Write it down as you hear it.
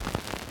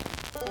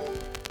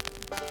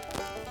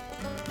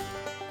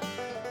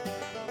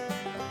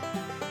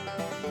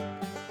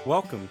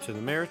Welcome to the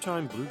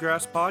Maritime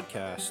Bluegrass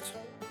Podcast,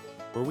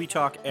 where we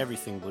talk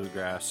everything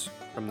bluegrass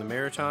from the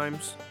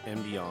Maritimes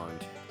and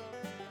beyond.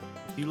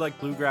 If you like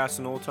bluegrass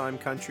and old-time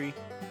country,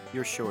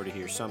 you're sure to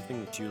hear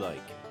something that you like.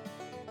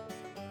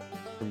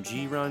 From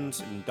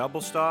G-runs and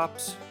double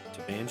stops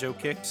to banjo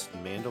kicks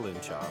and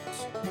mandolin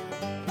chops.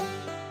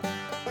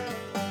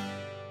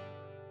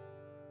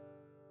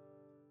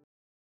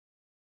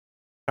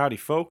 Howdy,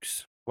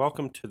 folks.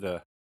 Welcome to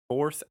the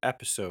 4th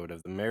episode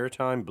of the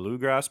Maritime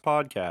Bluegrass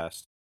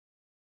Podcast.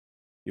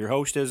 Your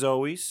host, as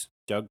always,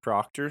 Doug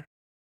Proctor,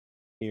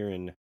 here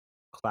in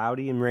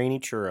cloudy and rainy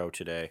Truro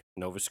today,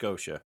 Nova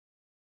Scotia.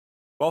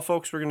 Well,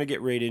 folks, we're going to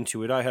get right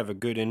into it. I have a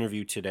good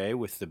interview today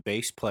with the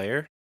bass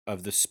player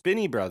of the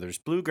Spinney Brothers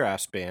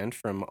Bluegrass Band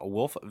from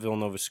Wolfville,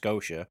 Nova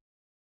Scotia.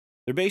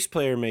 Their bass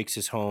player makes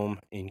his home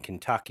in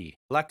Kentucky,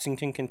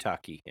 Lexington,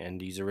 Kentucky,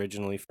 and he's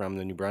originally from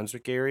the New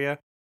Brunswick area.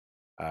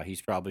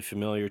 He's probably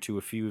familiar to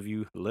a few of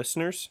you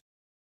listeners.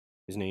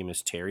 His name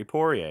is Terry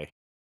Poirier.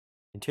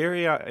 And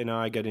Terry and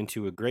I got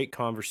into a great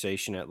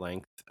conversation at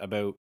length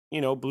about,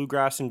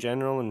 bluegrass in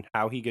general and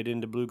how he got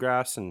into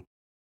bluegrass and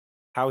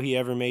how he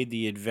ever made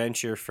the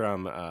adventure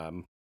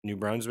from New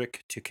Brunswick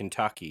to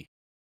Kentucky,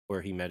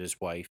 where he met his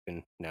wife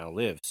and now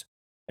lives.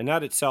 And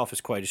that itself is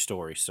quite a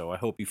story, so I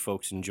hope you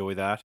folks enjoy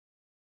that.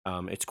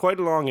 It's quite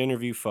a long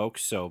interview,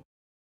 folks, so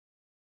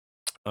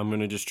I'm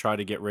going to just try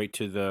to get right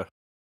to the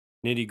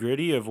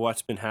nitty-gritty of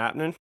what's been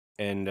happening.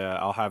 And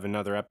I'll have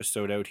another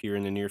episode out here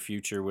in the near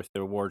future with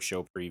the award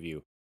show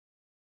preview.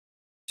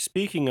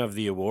 Speaking of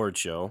the award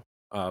show,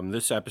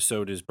 this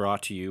episode is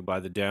brought to you by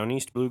the Down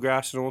East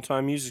Bluegrass and Old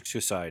Time Music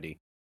Society,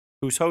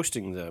 who's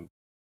hosting the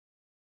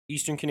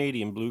Eastern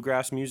Canadian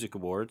Bluegrass Music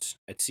Awards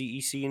at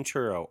CEC in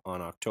Truro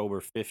on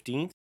October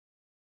 15th.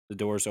 The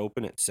doors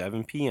open at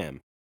 7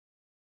 p.m.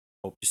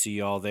 Hope to see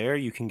you all there.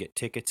 You can get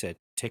tickets at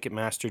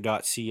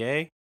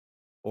ticketmaster.ca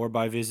or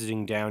by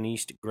visiting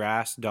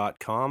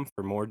downeastgrass.com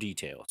for more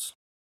details.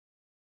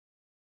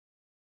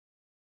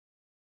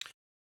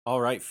 All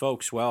right,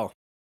 folks. Well,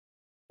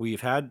 we've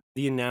had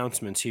the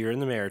announcements here in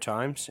the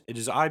Maritimes. It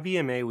is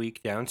IBMA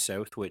week down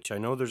south, which I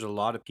know there's a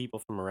lot of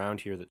people from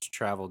around here that's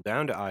traveled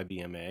down to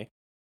IBMA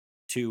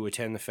to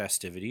attend the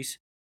festivities.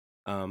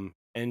 And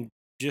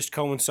just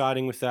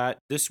coinciding with that,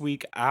 this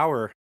week,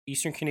 our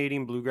Eastern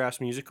Canadian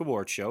Bluegrass Music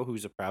Award Show,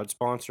 who's a proud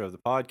sponsor of the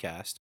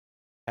podcast,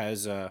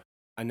 has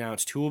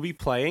announced who will be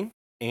playing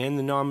and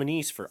the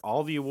nominees for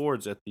all the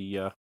awards at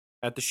the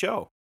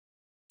show.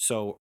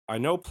 So I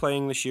know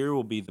playing this year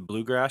will be the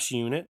Bluegrass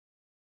Unit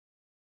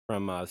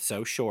from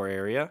South Shore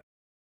area,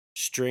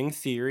 String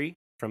Theory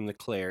from the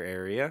Clare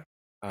area,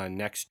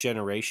 Next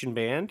Generation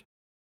Band,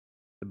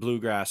 the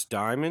Bluegrass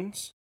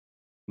Diamonds,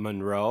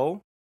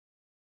 Monroe,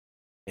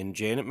 and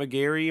Janet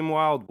McGarry and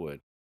Wildwood.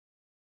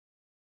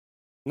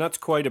 And that's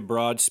quite a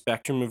broad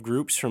spectrum of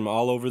groups from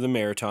all over the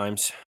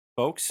Maritimes.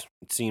 Folks,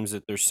 it seems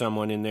that there's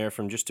someone in there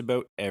from just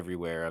about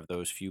everywhere of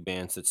those few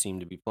bands that seem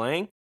to be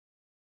playing.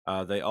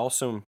 They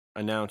also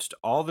announced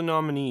all the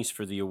nominees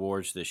for the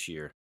awards this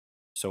year.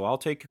 So I'll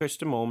take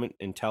just a moment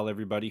and tell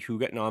everybody who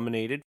got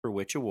nominated for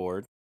which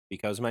award,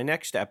 because my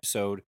next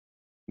episode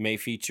may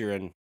feature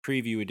a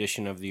preview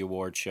edition of the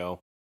award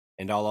show,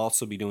 and I'll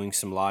also be doing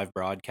some live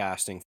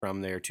broadcasting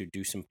from there to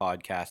do some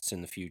podcasts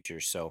in the future.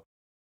 So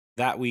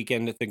that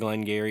weekend at the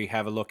Glengarry,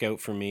 have a look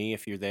out for me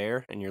if you're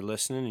there and you're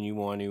listening and you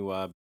want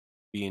to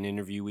be an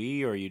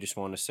interviewee or you just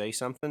want to say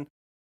something.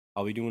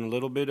 I'll be doing a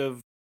little bit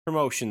of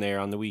promotion there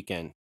on the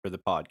weekend for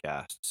the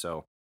podcast.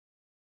 So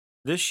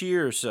this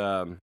year's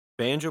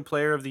Banjo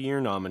Player of the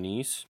Year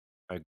nominees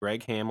are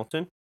Greg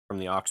Hamilton from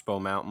the Oxbow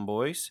Mountain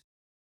Boys,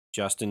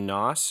 Justin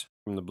Noss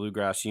from the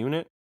Bluegrass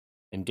Unit,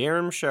 and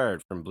Darren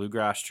Richard from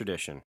Bluegrass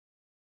Tradition.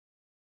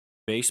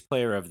 Bass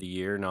Player of the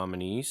Year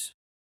nominees,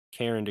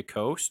 Karen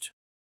DeCoste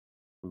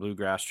from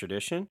Bluegrass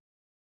Tradition,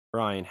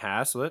 Brian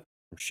Haslett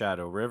from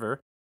Shadow River,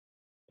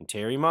 and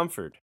Terry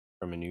Mumford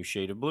from A New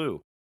Shade of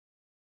Blue.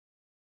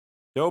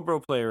 Dobro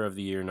Player of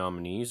the Year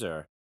nominees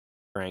are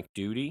Frank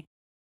Duty,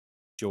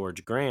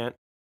 George Grant,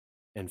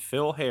 and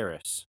Phil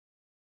Harris.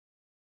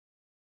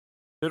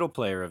 Fiddle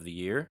Player of the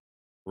Year,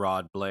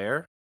 Rod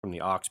Blair from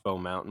the Oxbow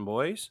Mountain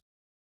Boys,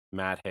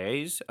 Matt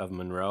Hayes of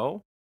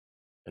Monroe,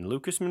 and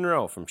Lucas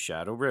Monroe from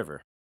Shadow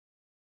River.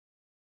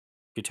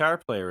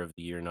 Guitar Player of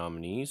the Year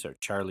nominees are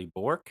Charlie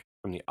Bork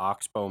from the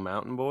Oxbow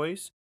Mountain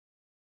Boys,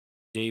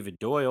 David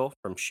Doyle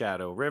from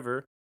Shadow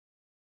River,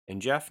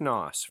 and Jeff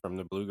Noss from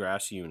the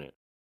Bluegrass Unit.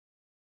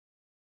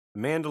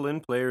 Mandolin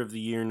Player of the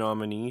Year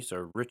nominees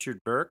are Richard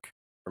Burke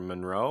from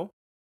Monroe,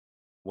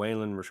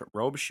 Waylon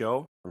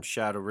Robichaud from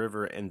Shadow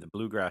River and the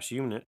Bluegrass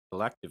Unit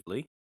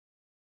collectively,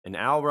 and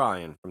Al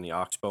Ryan from the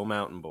Oxbow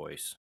Mountain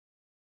Boys.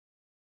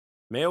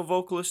 Male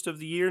Vocalist of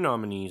the Year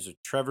nominees are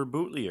Trevor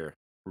Boutlier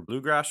from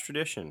Bluegrass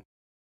Tradition,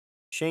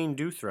 Shane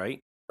Doothright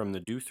from the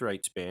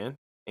Doothrights Band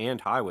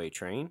and Highway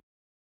Train,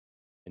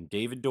 and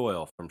David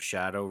Doyle from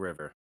Shadow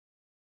River.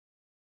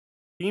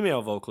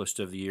 Female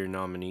Vocalist of the Year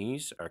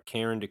nominees are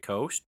Karen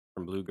DeCoste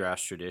from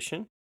Bluegrass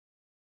Tradition,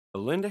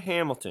 Belinda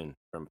Hamilton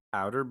from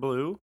Powder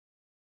Blue,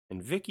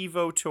 and Vicky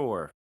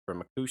Vautour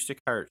from Acoustic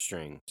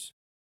Heartstrings.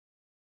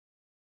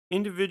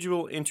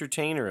 Individual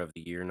Entertainer of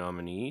the Year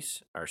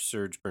nominees are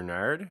Serge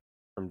Bernard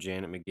from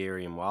Janet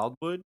McGarry and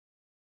Wildwood,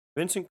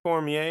 Vincent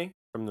Cormier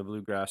from the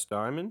Bluegrass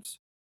Diamonds,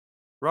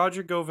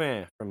 Roger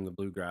Gauvin from the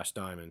Bluegrass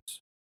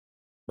Diamonds,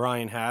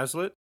 Brian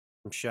Hazlitt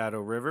from Shadow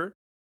River,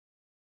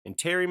 and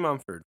Terry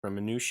Mumford from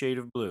A New Shade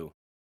of Blue.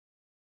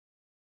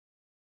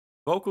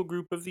 Vocal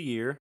Group of the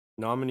Year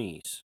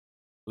nominees: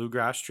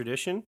 Bluegrass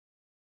Tradition,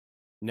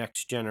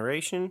 Next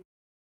Generation,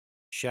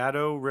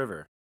 Shadow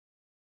River.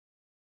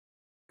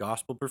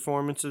 Gospel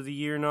Performance of the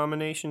Year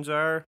nominations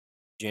are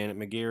Janet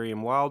McGarry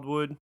and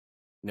Wildwood,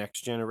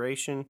 Next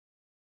Generation,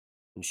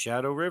 and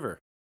Shadow River.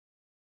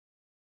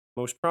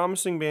 Most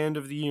Promising Band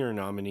of the Year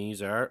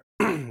nominees are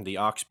the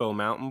Oxbow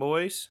Mountain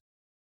Boys,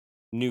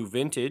 New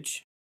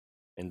Vintage,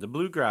 and the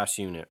Bluegrass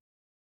Unit.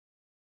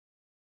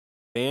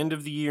 Band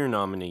of the Year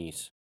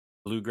nominees: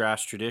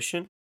 Bluegrass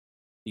Tradition,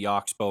 the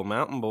Oxbow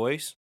Mountain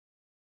Boys,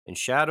 and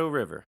Shadow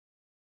River.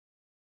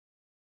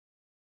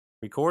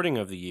 Recording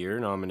of the Year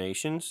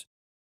nominations: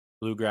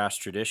 Bluegrass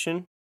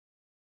Tradition,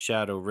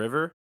 Shadow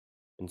River,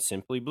 and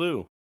Simply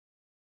Blue.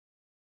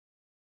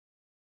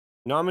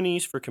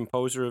 Nominees for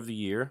Composer of the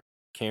Year: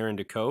 Karen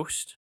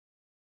DeCoste,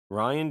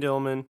 Ryan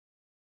Dillman,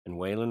 and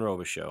Waylon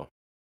Robichaux.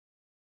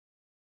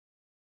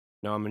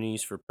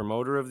 Nominees for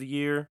Promoter of the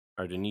Year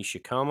are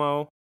Denisha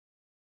Como,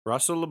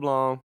 Russell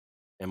LeBlanc,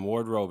 and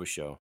Ward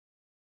Robichaux.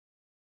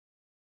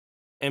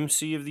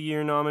 MC of the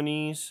Year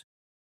nominees: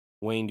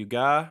 Wayne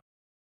Dugas,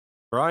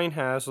 Brian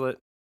Hazlitt,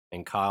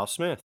 and Kyle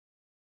Smith.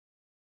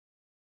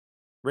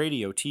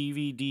 Radio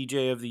TV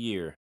DJ of the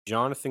Year: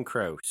 Jonathan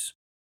Krause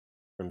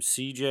from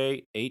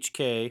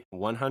CJHK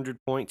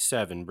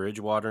 100.7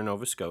 Bridgewater,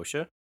 Nova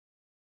Scotia.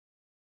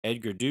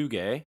 Edgar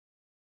Duguay,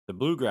 The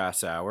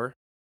Bluegrass Hour,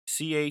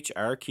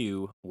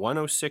 CHRQ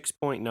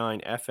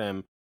 106.9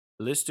 FM,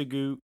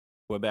 Listowel,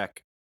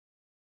 Quebec.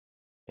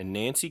 And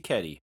Nancy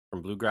Keddy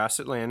from Bluegrass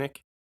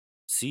Atlantic,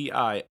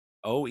 CIOE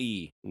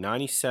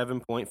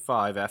 97.5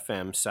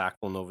 FM,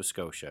 Sackville, Nova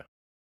Scotia.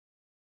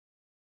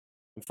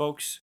 And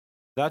folks,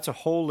 that's a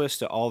whole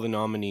list of all the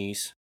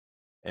nominees.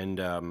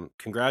 And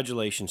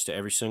congratulations to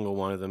every single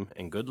one of them,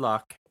 and good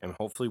luck. And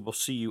hopefully we'll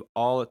see you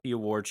all at the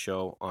award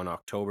show on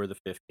October the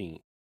 15th.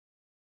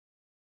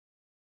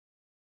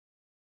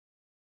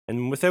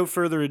 And without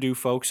further ado,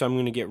 folks, I'm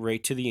going to get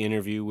right to the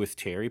interview with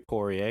Terry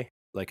Poirier.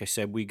 Like I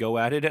said, we go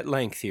at it at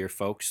length here,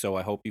 folks, so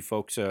I hope you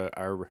folks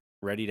are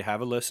ready to have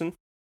a listen.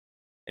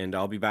 And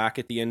I'll be back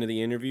at the end of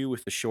the interview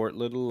with a short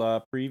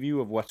little preview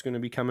of what's going to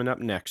be coming up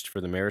next for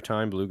the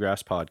Maritime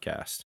Bluegrass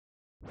Podcast.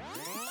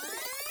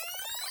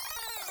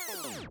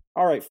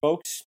 All right,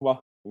 folks.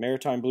 Well,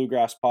 Maritime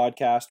Bluegrass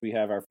Podcast, we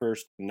have our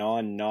first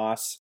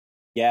non-NOS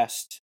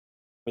guest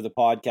for the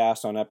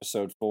podcast on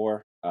episode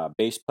 4,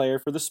 bass player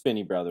for the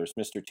Spinney Brothers,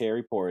 Mr.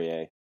 Terry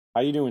Poirier.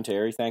 How you doing,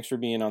 Terry? Thanks for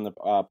being on the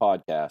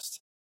podcast.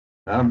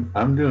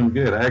 I'm doing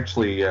good.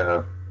 Actually,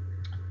 I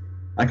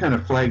kind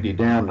of flagged you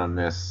down on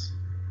this.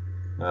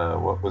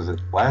 What was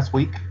it, last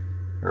week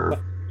or a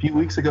few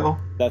weeks ago?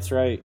 That's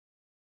right.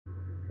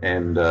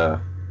 And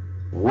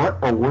what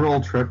a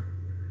world trip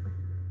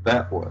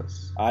that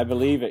was. I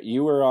believe it.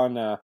 You were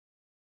on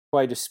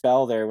quite a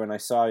spell there when I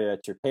saw you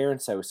at your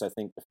parents' house, I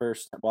think the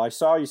first time. Well, I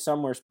saw you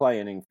somewhere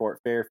playing in Fort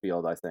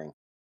Fairfield, I think.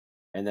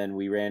 And then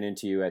we ran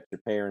into you at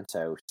your parents'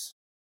 house,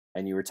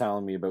 and you were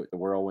telling me about the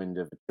whirlwind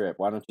of a trip.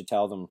 Why don't you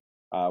tell them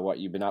what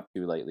you've been up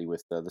to lately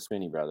with the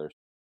Spinney Brothers?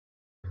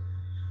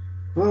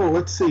 Well,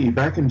 let's see.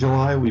 Back in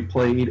July, we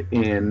played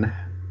in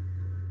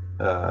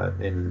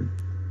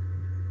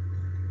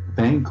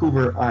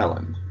Vancouver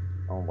Island.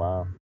 Oh,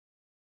 wow.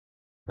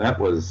 That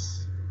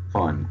was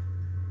fun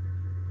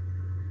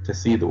to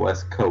see the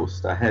West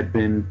Coast. I had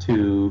been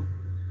to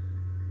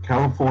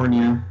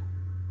California,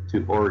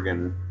 to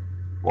Oregon,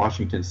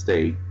 Washington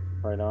State.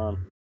 Right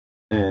on.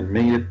 And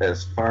made it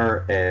as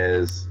far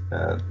as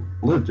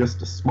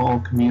just a small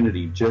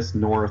community just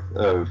north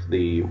of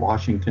the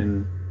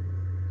Washington,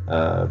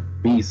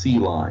 BC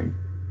line,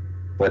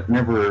 but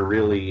never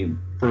really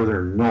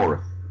further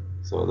north.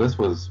 So this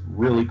was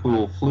really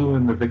cool. Flew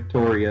into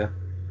Victoria,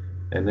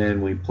 and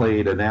then we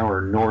played an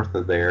hour north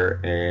of there,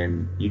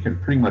 and you can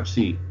pretty much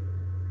see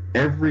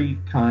every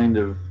kind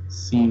of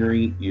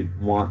scenery you'd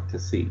want to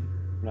see.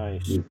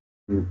 Nice.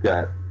 You've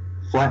got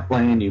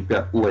flatland, you've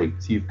got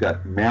lakes, you've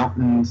got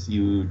mountains,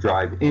 you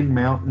drive in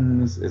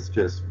mountains. It's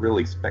just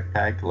really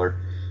spectacular.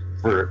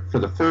 For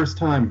the first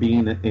time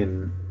being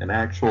in an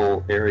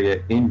actual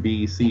area in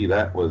BC,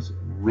 that was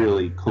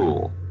really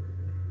cool.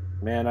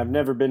 Man, I've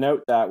never been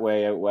out that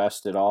way out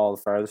west at all.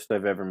 The farthest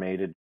I've ever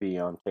made it would be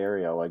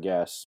Ontario, I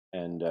guess.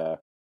 And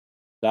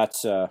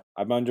that's I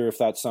wonder if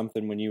that's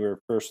something when you were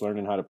first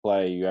learning how to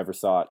play, you ever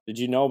thought. Did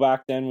you know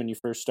back then when you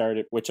first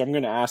started, which I'm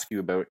going to ask you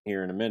about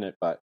here in a minute,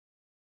 but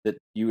that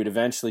you would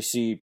eventually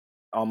see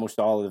almost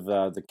all of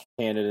the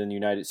Canada and the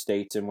United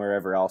States and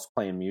wherever else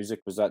playing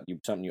music? Was that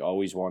something you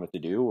always wanted to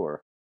do,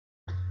 or?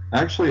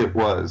 Actually, it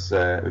was.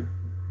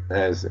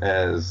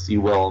 As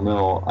you well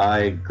know,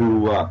 I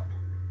grew up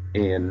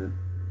in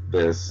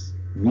this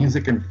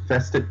music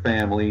infested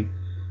family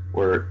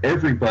where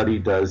everybody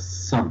does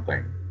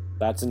something.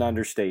 That's an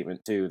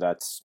understatement too.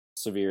 That's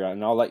severe,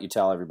 and I'll let you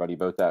tell everybody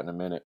about that in a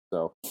minute.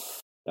 So,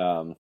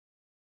 um,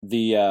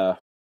 the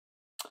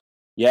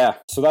yeah,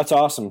 so that's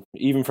awesome.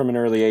 Even from an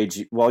early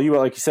age. Well, you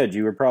like you said,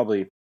 you were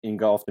probably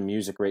engulfed in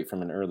music right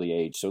from an early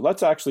age. So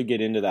let's actually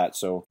get into that.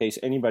 So, in case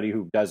anybody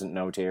who doesn't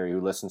know Terry,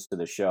 who listens to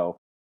the show,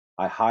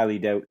 I highly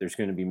doubt there's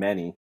going to be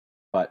many,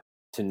 but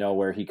to know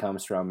where he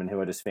comes from and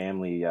what his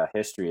family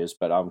history is.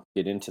 But I'll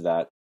get into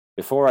that.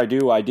 Before I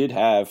do, I did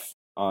have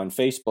on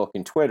Facebook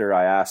and Twitter,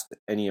 I asked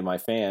any of my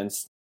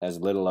fans, as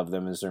little of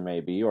them as there may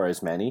be, or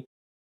as many,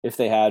 if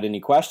they had any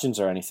questions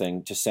or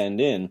anything to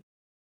send in.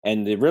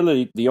 And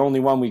the only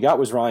one we got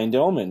was Ryan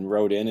Dillman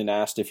wrote in and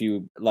asked if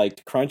you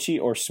liked crunchy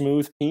or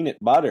smooth peanut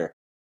butter.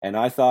 And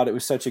I thought it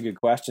was such a good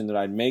question that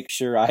I'd make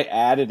sure I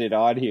added it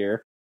on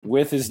here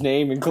with his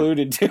name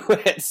included to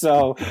it.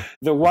 So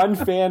the one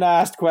fan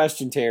asked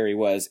question, Terry,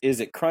 was, is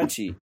it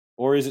crunchy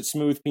or is it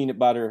smooth peanut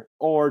butter,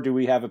 or do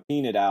we have a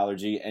peanut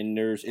allergy and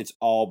it's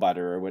all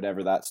butter or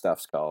whatever that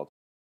stuff's called?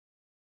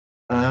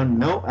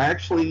 No,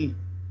 actually,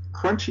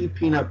 crunchy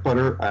peanut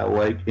butter I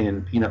like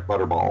in peanut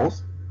butter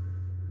balls.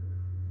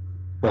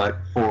 But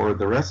for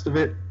the rest of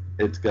it,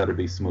 it's got to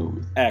be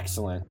smooth.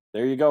 Excellent.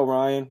 There you go,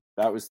 Ryan.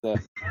 That was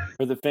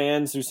for the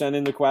fans who sent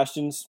in the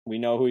questions. We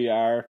know who you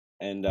are,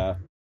 and I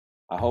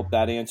hope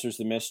that answers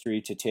the mystery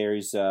to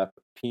Terry's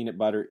peanut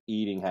butter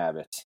eating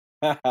habit.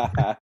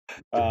 I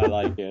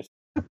like it.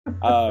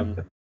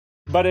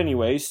 But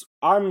anyways,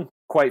 I'm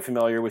quite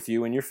familiar with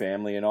you and your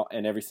family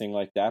and everything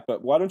like that.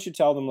 But why don't you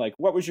tell them, like,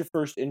 what was your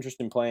first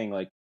interest in playing?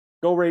 Like,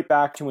 go right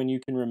back to when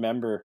you can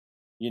remember,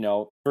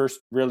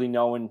 first really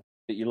knowing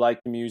that you like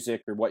the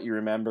music, or what you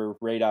remember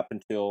right up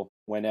until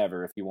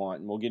whenever, if you want.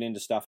 And we'll get into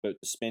stuff about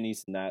the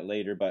Spinneys and that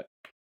later. But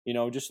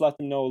just let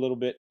them know a little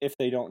bit if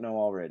they don't know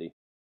already.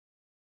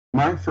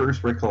 My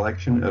first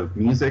recollection of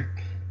music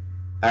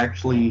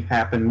actually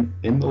happened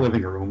in the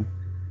living room,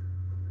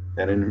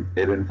 and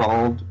it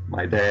involved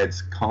my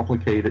dad's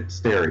complicated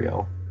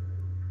stereo.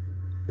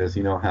 Because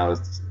you know how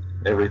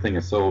everything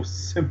is so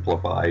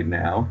simplified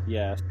now.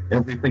 Yes.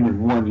 Everything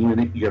in one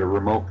unit. You got a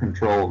remote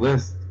control.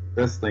 This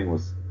thing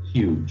was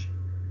huge.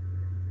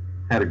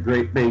 Had a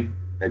great big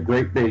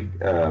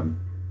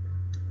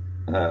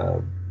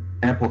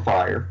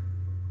amplifier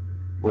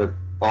with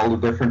all the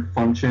different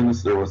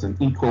functions. There was an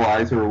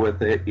equalizer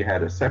with it. You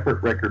had a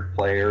separate record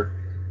player,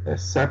 a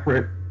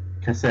separate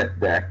cassette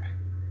deck.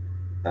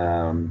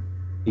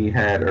 He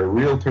had a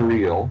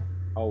reel-to-reel,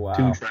 Oh wow.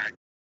 2-track.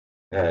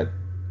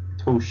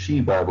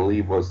 Toshiba, I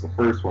believe, was the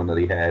first one that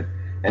he had,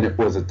 and it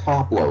was a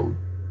top load.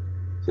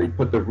 So you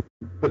put the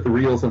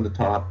reels on the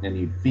top, and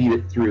you'd feed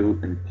it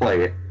through and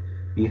play it.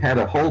 He had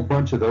a whole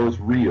bunch of those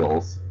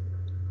reels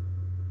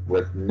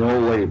with no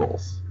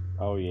labels.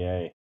 Oh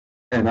yay!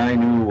 And I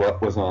knew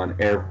what was on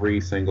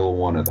every single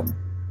one of them.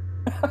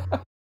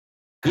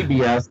 He'd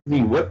be asking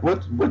me,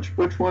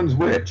 which one's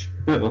which?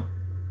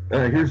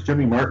 Here's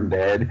Jimmy Martin,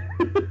 Dad.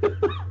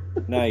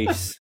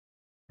 Nice.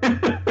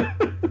 And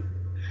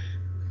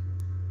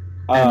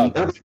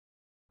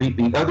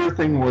the other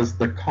thing was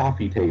the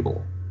coffee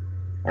table.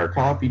 Our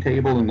coffee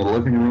table in the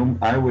living room,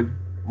 I would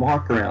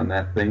walk around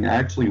that thing. I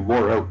actually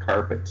wore out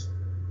carpets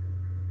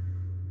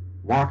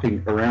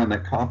walking around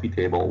that coffee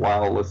table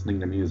while listening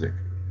to music.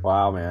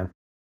 Wow, man.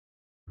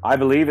 I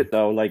believe it,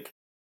 though. Like,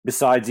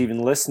 besides even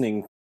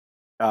listening,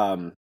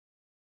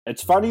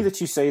 it's funny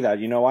that you say that.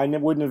 I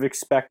wouldn't have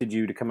expected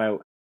you to come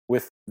out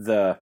with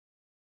the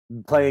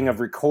playing of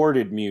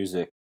recorded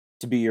music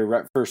to be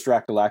your first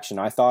recollection.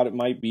 I thought it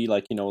might be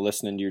like,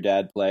 listening to your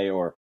dad play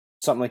or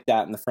something like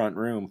that in the front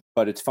room.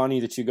 But it's funny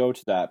that you go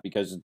to that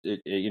because,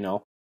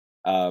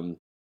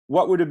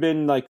 what would have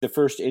been like the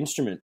first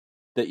instrument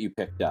that you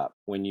picked up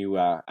when you,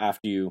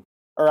 after you,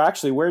 or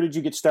actually, where did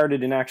you get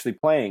started in actually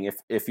playing?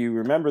 If you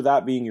remember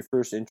that being your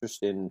first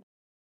interest in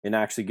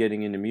actually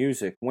getting into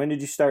music, when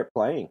did you start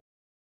playing?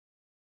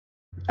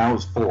 I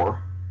was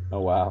 4.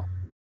 Oh, wow.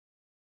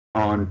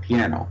 On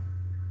piano.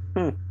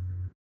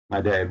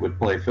 My dad would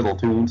play fiddle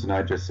tunes, and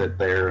I'd just sit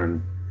there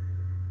and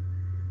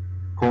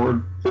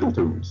chord fiddle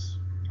tunes,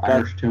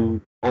 Irish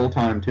tunes,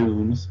 old-time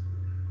tunes.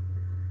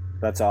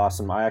 That's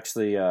awesome. I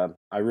actually,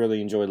 I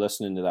really enjoy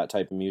listening to that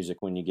type of music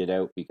when you get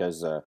out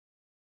because,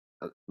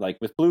 like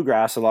with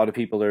bluegrass, a lot of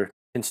people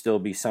can still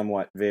be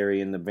somewhat very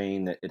in the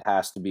vein that it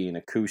has to be an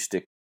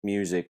acoustic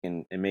music,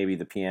 and maybe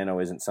the piano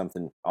isn't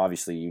something,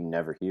 obviously, you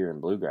never hear in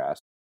bluegrass.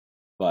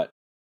 But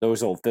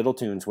those old fiddle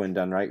tunes, when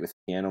done right with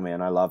piano,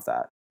 man, I love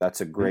that.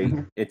 That's a great,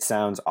 it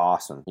sounds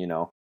awesome,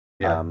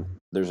 Yeah.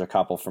 There's a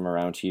couple from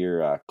around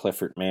here,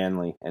 Clifford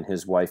Manley and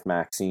his wife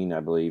Maxine, I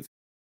believe.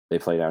 They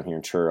play down here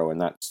in Churro,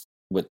 and that's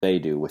what they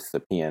do with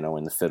the piano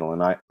and the fiddle,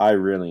 and I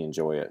really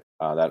enjoy it,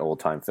 that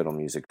old-time fiddle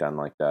music done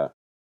like that.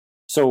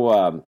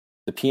 So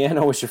the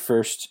piano was your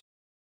first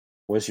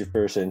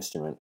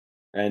instrument.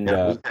 And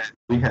yeah,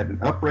 we had an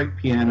upright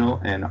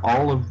piano, and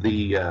all of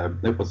the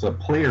it was a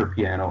player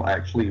piano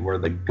actually, where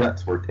the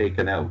guts were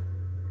taken out,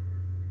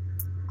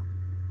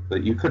 so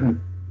you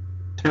couldn't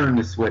turn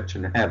the switch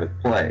and have it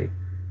play.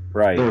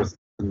 Right. there was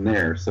nothing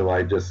there, so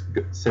I just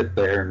sit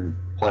there and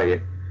play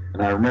it.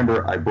 And I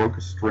remember I broke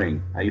a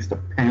string. I used to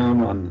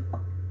pound on.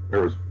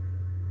 There was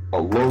a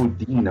low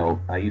D note.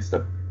 I used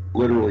to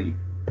literally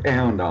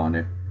pound on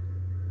it,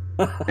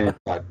 and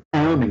by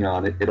pounding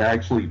on it, it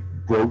actually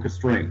broke a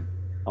string.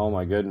 Oh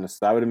my goodness,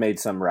 that would have made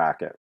some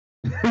racket.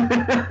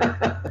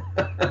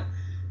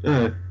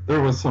 There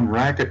was some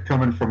racket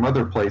coming from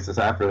other places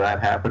after that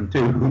happened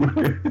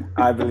too.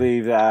 I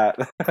believe that.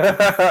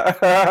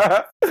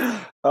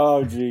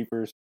 Oh,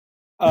 jeepers.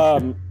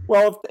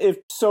 Well, if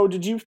so,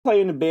 did you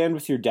play in a band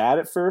with your dad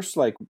at first?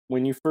 Like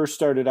when you first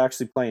started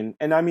actually playing?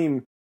 And I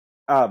mean,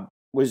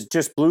 was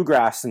just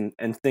bluegrass and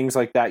things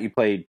like that you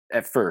played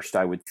at first?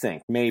 I would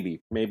think maybe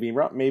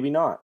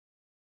not.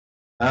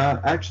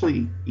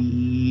 Actually,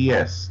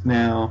 yes.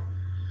 Now,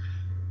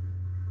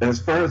 as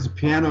far as the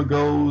piano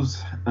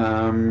goes,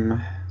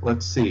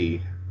 let's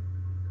see.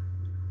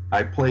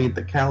 I played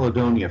the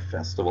Caledonia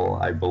Festival.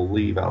 I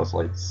believe I was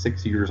like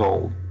 6 years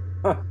old.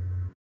 Huh.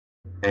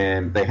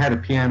 And they had a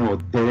piano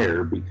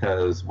there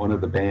because one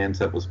of the bands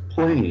that was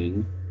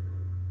playing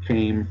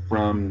came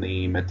from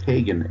the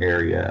Matagan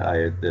area,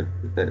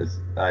 as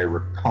I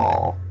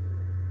recall.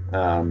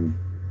 Um,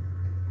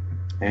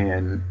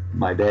 and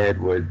my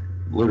dad would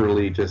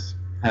literally just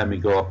have me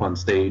go up on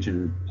stage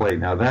and play.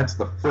 Now, that's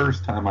the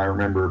first time I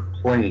remember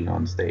playing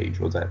on stage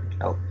was at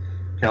the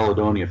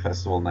Caledonia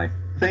Festival, and I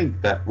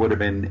think that would have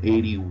been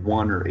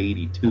 81 or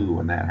 82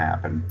 when that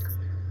happened.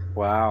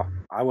 Wow,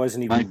 I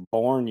wasn't My, even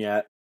born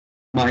yet.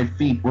 my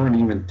feet weren't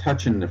even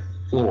touching the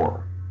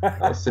floor.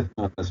 I was sitting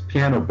on this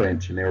piano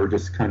bench, and they were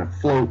just kind of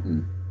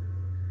floating.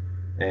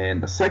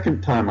 And the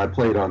second time I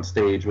played on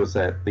stage was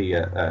at the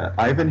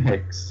Ivan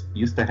Hicks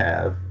used to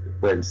have,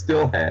 and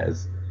still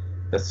has,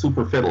 a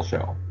Super Fiddle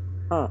Show.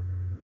 Huh.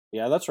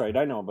 Yeah, that's right.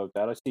 I know about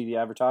that. I see the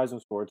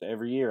advertisements for it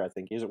every year. I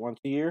think is it once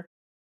a year?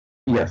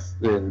 Yes,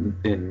 in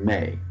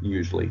May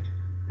usually.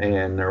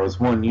 And there was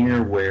one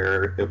year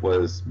where it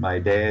was my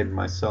dad,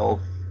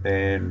 myself,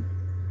 and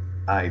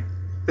I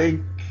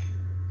think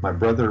my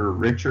brother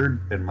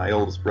Richard and my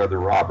oldest brother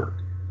Robert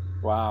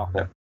Wow.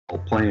 that were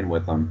all playing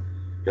with him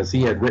because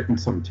he had written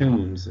some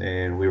tunes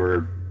and we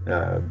were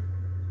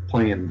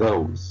playing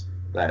those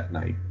that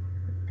night,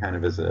 kind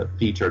of as a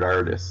featured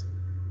artist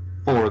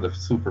for the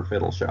Super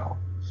Fiddle Show.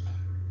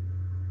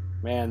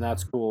 Man,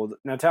 that's cool.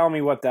 Now tell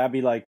me what that'd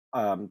be like.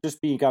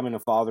 Just becoming a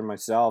father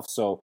myself,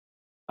 so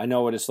I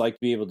know what it's like to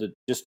be able to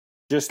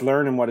just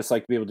learning what it's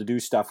like to be able to do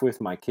stuff with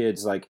my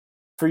kids. Like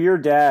for your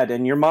dad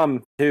and your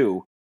mom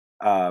too,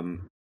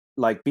 um,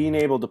 like being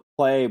able to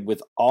play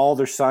with all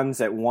their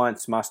sons at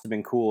once must have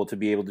been cool to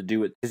be able to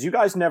do it because you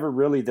guys never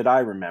really that I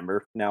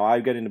remember. Now I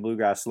got into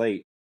bluegrass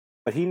late,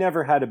 but he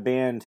never had a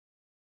band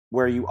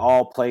where you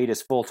all played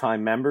as full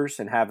time members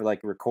and have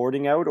like a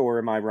recording out. Or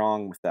am I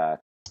wrong with that?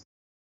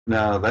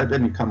 No, that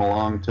didn't come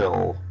along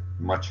till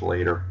much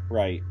later.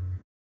 Right.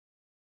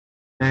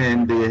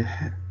 And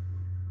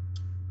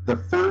the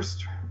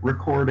first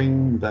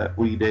recording that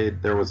we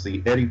did, there was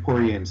the Eddie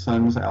Poirier and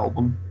Sons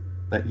album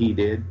that he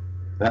did.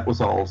 That was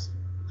all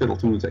fiddle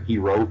tunes that he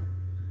wrote.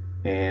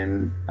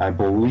 And I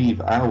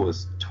believe I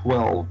was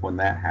 12 when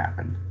that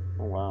happened.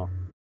 Oh wow.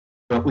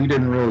 But we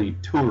didn't really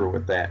tour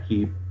with that.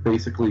 He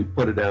basically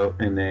put it out,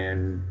 and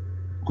then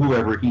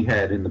whoever he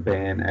had in the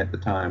band at the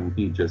time,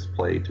 he just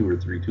played two or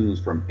three tunes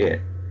from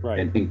it Right.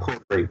 and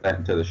incorporate that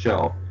into the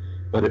show.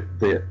 But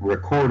the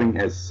recording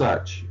as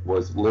such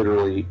was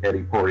literally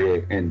Eddie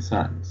Poirier and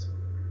Sons.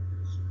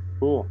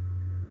 Cool.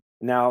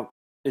 Now,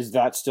 is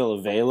that still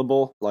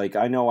available? Like,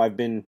 I know I've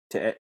been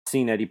to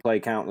seen Eddie play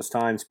countless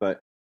times, but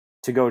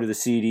to go to the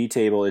CD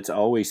table, it's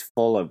always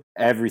full of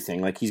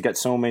everything. Like, he's got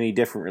so many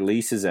different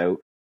releases out.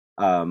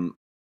 Um,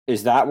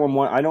 is that one?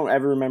 I don't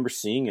ever remember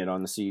seeing it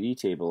on the CD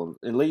table,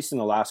 at least in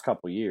the last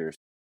couple of years.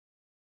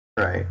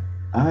 Right.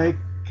 I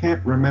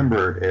can't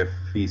remember if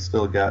he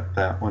still got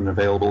that one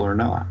available or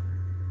not.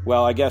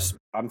 Well, I guess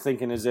I'm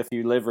thinking as if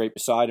you live right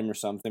beside him or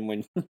something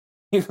when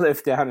you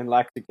live down in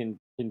Lexington,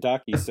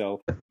 Kentucky.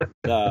 So,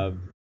 uh,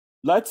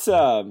 let's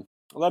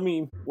let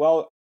me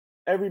well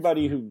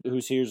everybody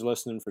who's here's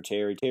listening for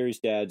Terry. Terry's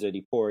dad's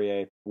Eddie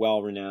Poirier,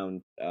 well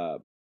renowned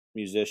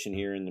musician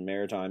here in the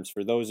Maritimes.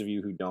 For those of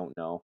you who don't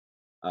know,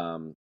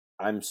 um,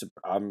 I'm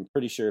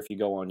pretty sure if you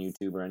go on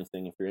YouTube or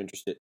anything, if you're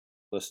interested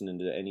listening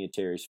to any of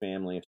Terry's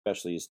family,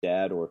 especially his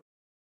dad or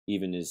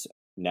even his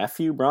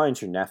nephew,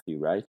 Brian's your nephew,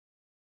 right?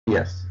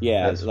 Yes.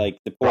 Yeah, That's like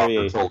the Poirier.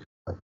 Robert's old.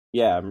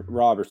 Yeah,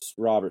 Robert's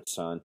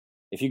son.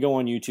 If you go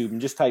on YouTube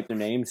and just type their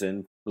names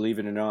in, believe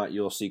it or not,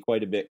 you'll see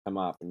quite a bit come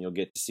up, and you'll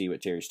get to see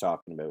what Terry's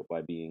talking about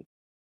by being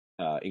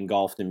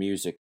engulfed in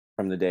music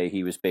from the day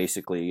he was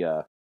basically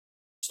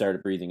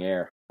started breathing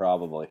air,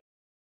 probably.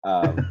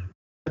 Um,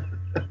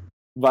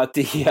 but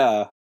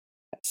the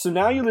so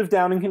now you live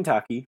down in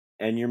Kentucky,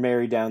 and you're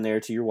married down there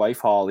to your wife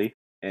Holly.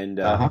 And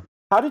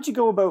how did you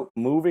go about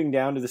moving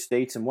down to the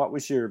States, and what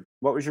was your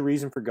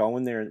reason for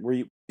going there? Were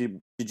you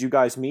did you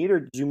guys meet, or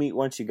did you meet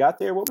once you got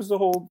there? What was the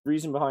whole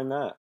reason behind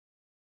that?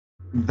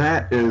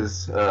 That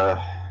is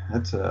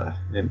That's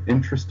an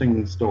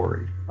interesting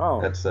story.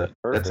 Oh, That's a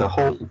perfect.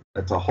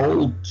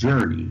 whole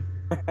journey,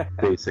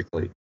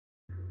 basically.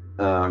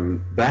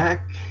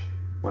 Back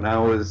when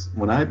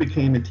I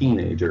became a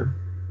teenager,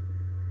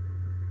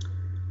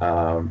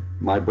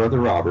 my brother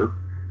Robert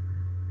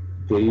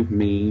gave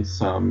me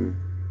some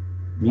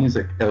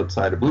music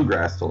outside of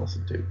bluegrass to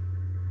listen to,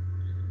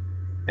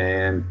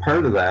 and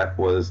part of that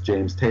was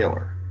James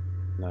Taylor,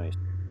 Nice.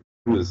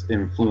 who has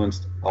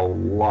influenced a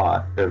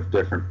lot of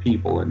different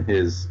people in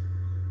his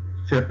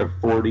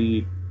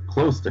 40,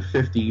 close to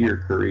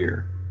 50-year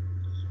career.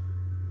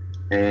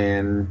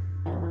 And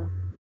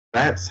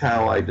that's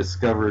how I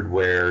discovered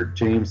where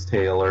James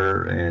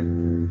Taylor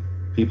and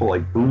people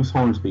like Bruce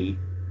Hornsby,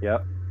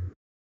 Yep.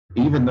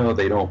 even though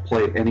they don't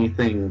play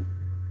anything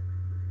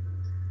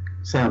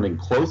sounding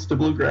close to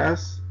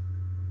bluegrass,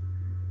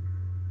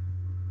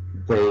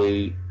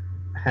 they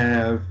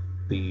have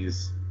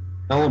these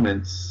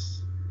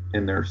elements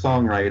in their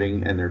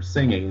songwriting and their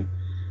singing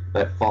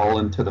that fall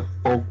into the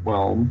folk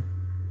realm,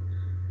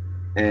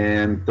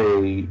 and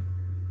they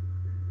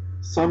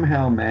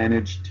somehow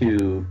manage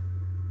to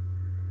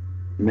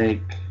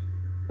make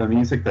the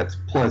music that's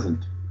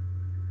pleasant.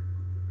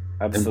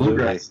 And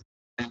Absolutely.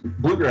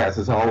 bluegrass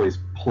is always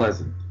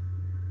pleasant.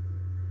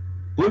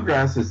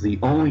 Bluegrass is the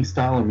only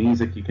style of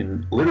music you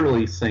can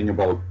literally sing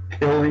about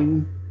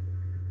killing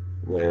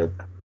with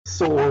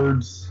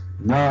swords,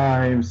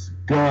 knives,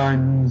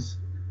 guns.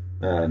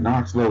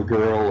 Knoxville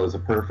Girl is a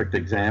perfect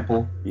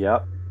example.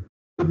 Yep.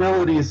 The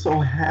melody is so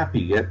happy,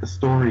 yet the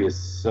story is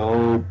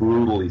so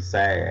brutally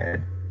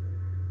sad.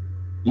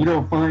 You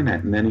don't find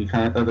that in any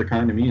other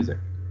kind of music.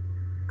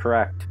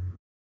 Correct.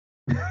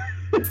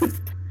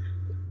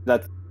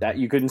 That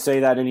you couldn't say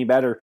that any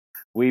better.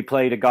 We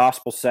played a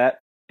gospel set,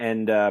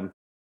 and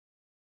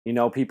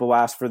people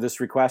asked for this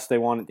request. They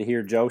wanted to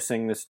hear Joe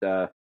sing this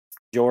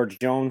George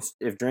Jones,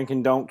 "If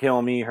Drinking Don't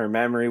Kill Me, Her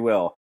Memory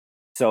Will."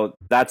 So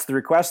that's the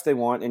request they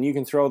want, and you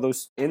can throw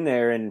those in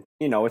there, and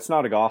it's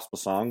not a gospel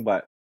song,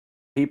 but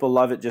people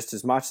love it just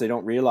as much. They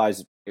don't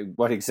realize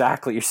what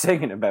exactly you're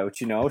singing about,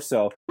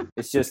 so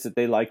it's just that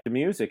they like the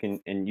music,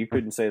 and you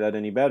couldn't say that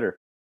any better.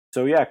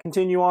 So yeah,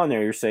 continue on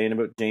there. You're saying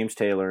about James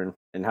Taylor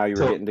and how you were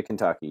So getting to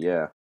Kentucky.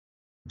 Yeah.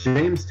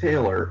 James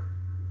Taylor,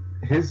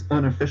 his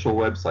unofficial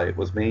website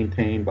was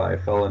maintained by a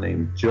fellow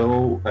named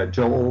Joel.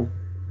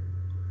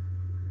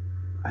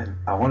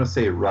 I want to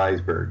say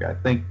Risberg, I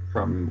think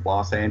from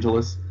Los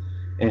Angeles,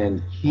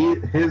 and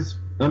his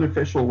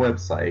unofficial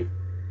website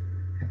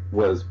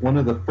was one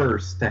of the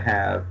first to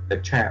have a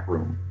chat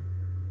room,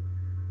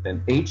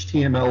 an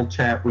HTML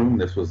chat room.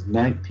 This was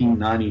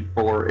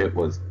 1994. It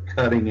was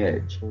cutting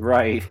edge.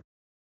 Right.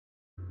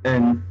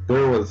 And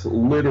there was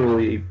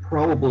literally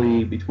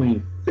probably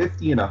between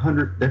 50 and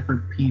 100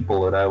 different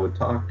people that I would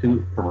talk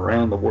to from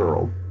around the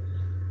world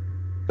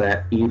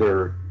that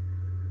either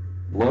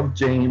loved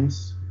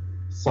James,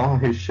 saw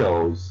his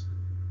shows,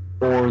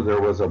 or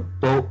there was a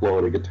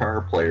boatload of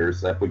guitar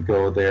players that would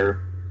go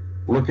there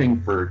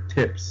looking for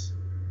tips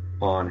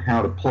on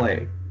how to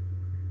play.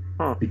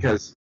 Huh.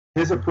 Because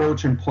his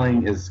approach in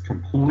playing is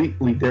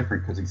completely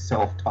different because he's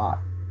self-taught.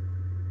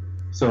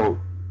 So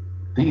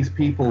these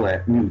people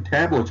that knew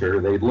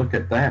tablature, they'd look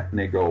at that and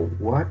they go,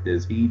 "What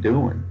is he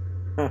doing?"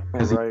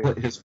 Because Right.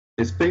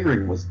 his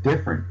fingering was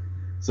different.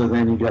 So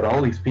then you got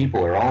all these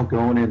people are all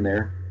going in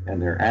there and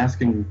they're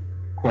asking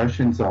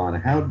questions on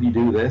how did you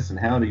do this and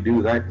how did you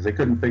do that, because they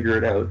couldn't figure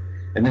it out.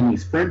 And then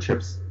these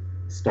friendships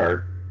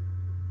start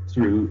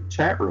through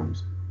chat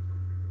rooms.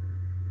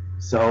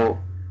 So,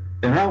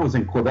 and I was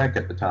in Quebec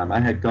at the time. I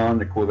had gone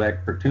to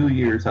Quebec for 2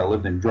 years. I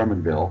lived in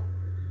Drummondville.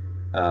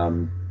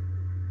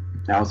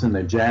 I was in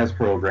the jazz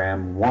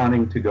program,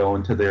 wanting to go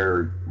into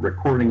their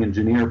recording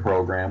engineer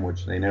program,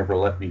 which they never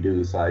let me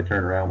do. So I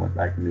turned around and went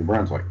back to New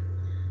Brunswick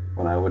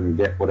when I wouldn't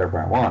get whatever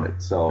I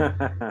wanted. So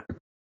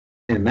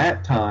in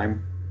that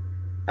time,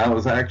 I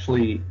was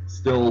actually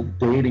still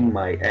dating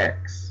my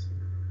ex.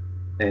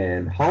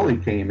 And Holly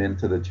came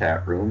into the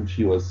chat room.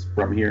 She was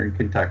from here in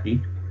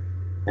Kentucky.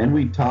 And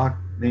we talked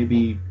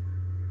maybe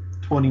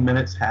 20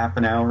 minutes, half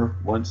an hour,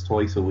 once,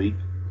 twice a week,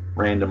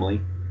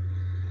 randomly.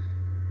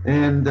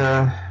 And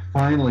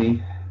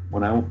finally,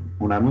 when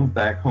I moved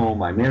back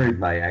home, I married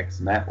my ex,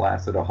 and that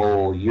lasted a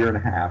whole year and a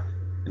half,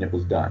 and it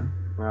was done.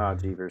 Oh,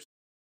 jeevers.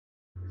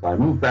 So I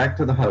moved back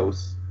to the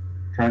house,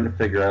 trying to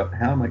figure out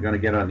how am I going to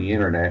get on the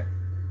internet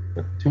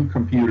with 2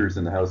 computers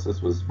in the house.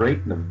 This was right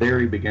in the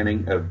very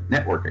beginning of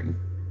networking.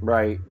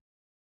 Right.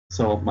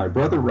 So my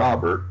brother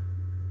Robert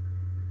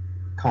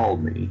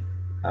called me.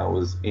 I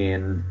was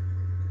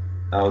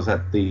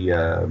at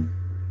the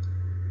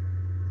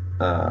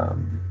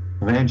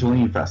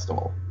Evangeline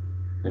Festival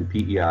in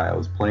PEI. I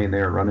was playing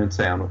there, running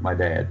sound with my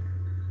dad.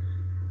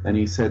 And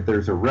he said,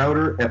 "There's a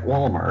router at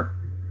Walmart.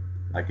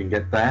 I can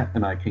get that,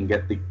 and I can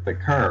get the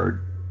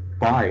card,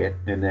 buy it,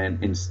 and then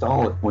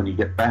install it when you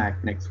get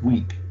back next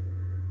week,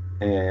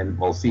 and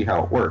we'll see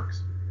how it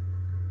works."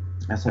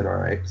 I said, "All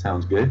right,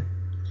 sounds good."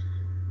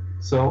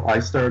 So I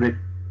started,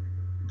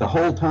 the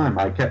whole time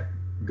I kept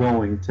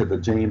going to the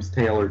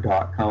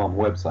jamestaylor.com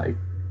website,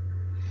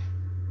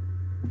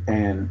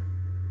 And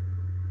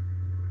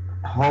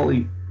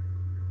Holly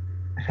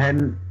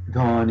hadn't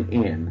gone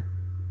in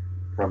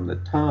from the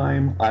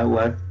time I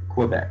left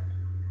Quebec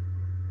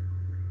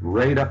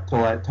right up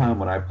till that time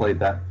when I played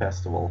that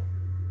festival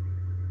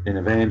in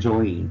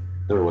Evangeline.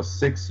 There was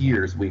 6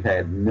 years we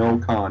had no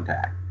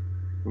contact,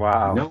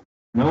 Wow. no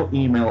no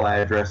email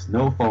address,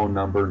 no phone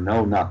number,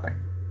 no nothing.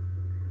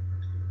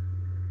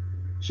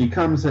 She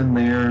comes in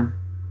there,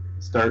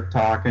 start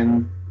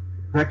talking,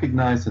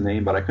 recognized the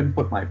name, but I couldn't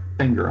put my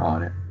finger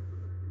on it.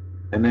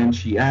 And then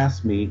she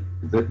asked me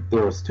that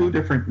there was two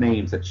different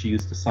names that she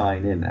used to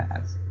sign in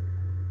as.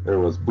 There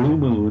was Blue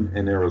Moon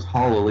and there was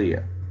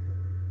Hallelujah.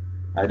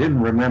 I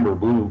didn't remember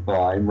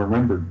I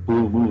remembered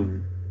Blue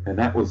Moon, and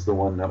that was the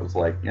one that was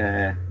like,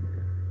 eh.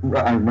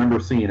 I remember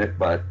seeing it,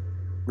 but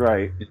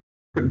Right.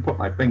 couldn't put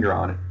my finger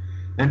on it.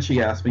 Then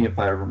she asked me if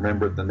I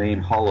remembered the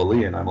name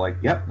Hallelujah, and I'm like,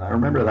 yep, I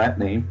remember that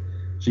name.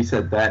 She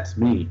said, that's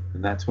me,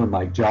 and that's when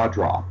my jaw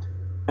dropped.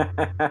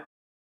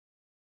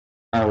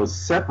 I was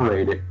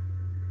separated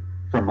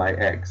from my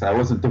ex. I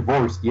wasn't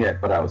divorced yet,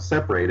 but I was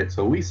separated.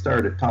 So we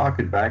started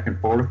talking back and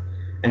forth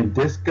and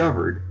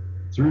discovered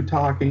through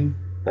talking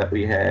that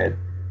we had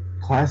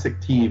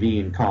classic TV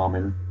in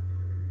common.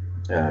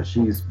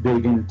 She's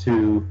big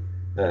into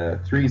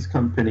Three's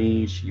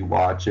Company. She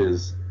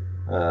watches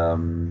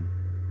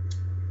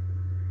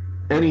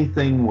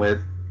anything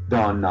with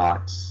Don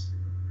Knotts,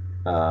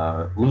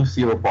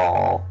 Lucille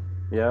Ball,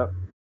 Yep.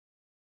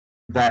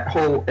 that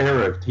whole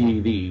era of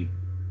TV,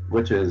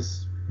 which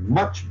is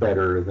much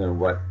better than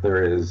what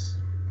there is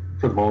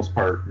for the most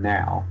part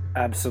now.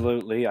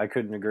 Absolutely. I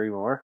couldn't agree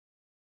more.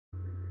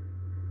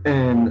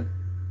 And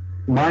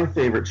my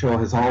favorite show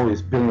has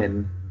always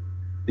been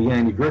the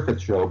Andy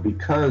Griffith Show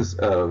because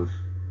of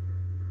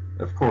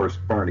course,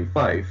 Barney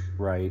Fife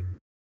Right.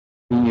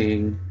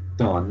 being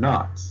Don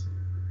Knotts.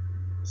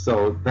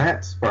 So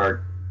that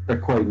sparked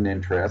quite an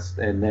interest,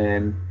 and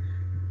then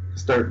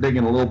start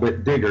digging a little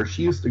bit digger.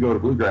 She used to go to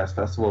Bluegrass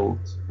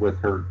festivals with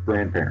her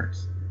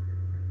grandparents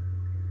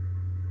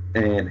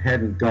and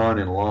hadn't gone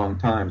in a long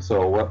time.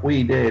 So what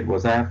we did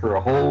was, after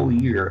a whole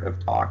year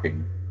of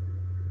talking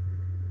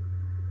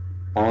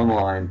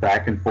online,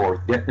 back and forth,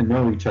 getting to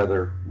know each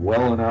other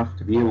well enough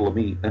to be able to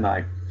meet, then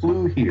I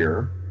flew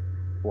here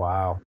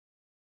Wow.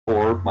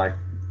 for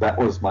that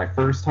was my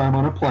first time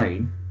on a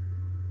plane.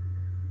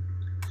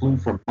 Flew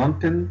from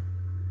Moncton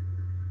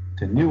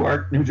to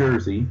Newark, New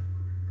Jersey,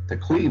 to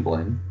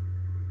Cleveland,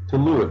 to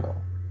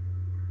Louisville.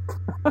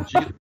 And she,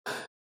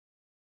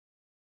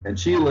 and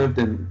she lived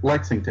in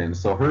Lexington,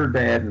 so her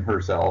dad and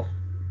herself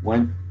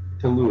went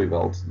to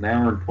Louisville. It's an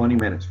hour and 20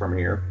 minutes from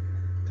here,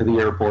 to the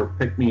airport,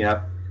 picked me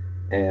up.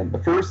 And the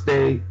first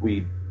day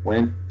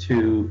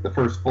the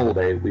first full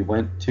day, we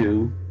went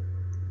to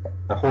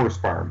a horse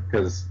farm,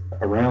 because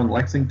around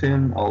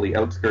Lexington, all the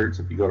outskirts,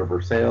 if you go to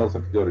Versailles, if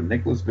you go to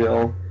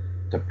Nicholasville,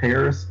 to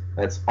Paris,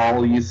 that's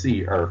all you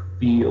see are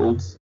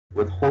fields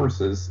with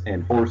horses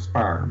and horse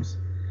farms,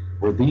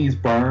 where these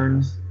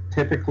barns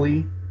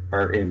typically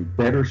are in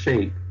better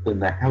shape than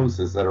the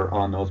houses that are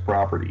on those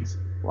properties.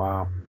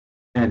 Wow.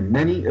 And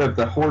many of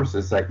the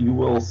horses that you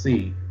will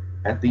see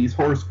at these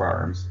horse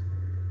farms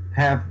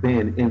have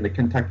been in the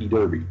Kentucky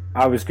Derby.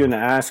 I was going to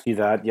ask you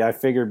that. Yeah, I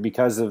figured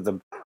because of the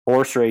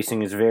horse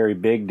racing is very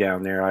big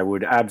down there, I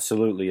would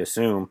absolutely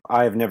assume.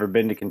 I have never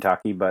been to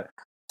Kentucky, but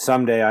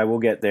someday I will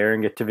get there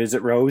and get to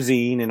visit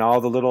Rosine and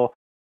all the little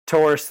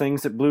tourist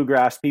things that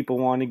Bluegrass people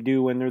want to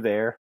do when they're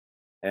there.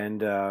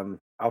 And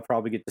I'll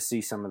probably get to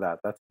see some of that.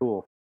 That's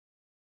cool.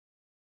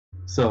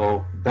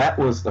 So that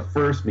was the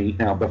first meet.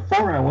 Now,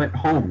 before I went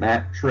home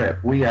that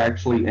trip, we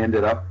actually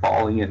ended up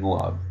falling in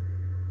love.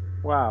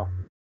 Wow.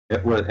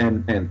 It was,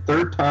 and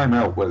third time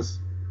out was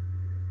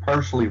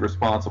partially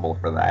responsible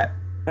for that.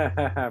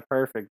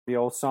 Perfect. The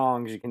old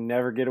songs, you can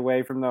never get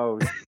away from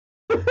those.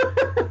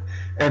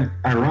 And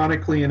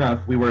ironically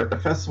enough, we were at the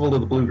Festival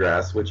of the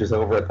Bluegrass, which is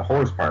over at the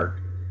horse park,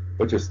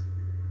 which is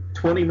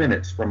 20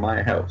 minutes from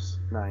my house.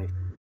 Nice.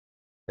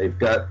 They've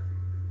got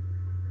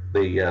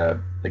the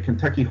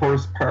Kentucky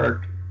Horse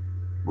Park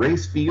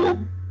race field,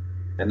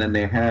 and then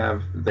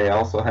they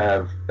also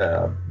have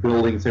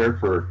buildings there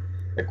for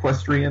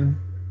equestrian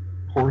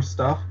horse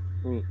stuff,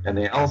 and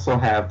they also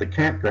have the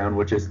campground,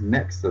 which is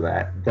next to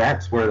that.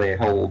 That's where they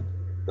hold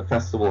the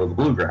Festival of the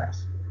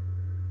Bluegrass.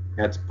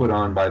 That's put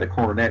on by the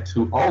Cornets,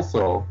 who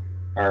also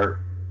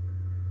are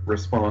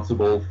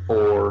responsible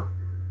for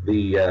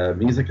the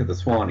Music of the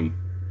Swanee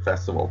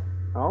Festival.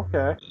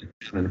 Okay.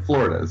 In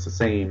Florida, it's the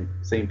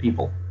same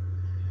people.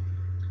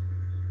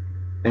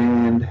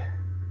 And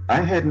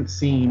I hadn't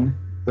seen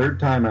third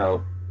time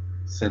out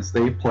since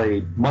they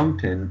played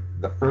Moncton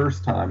the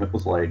first time. It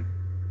was like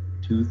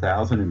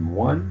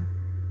 2001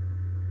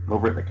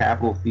 over at the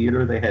Capitol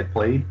Theater they had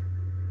played.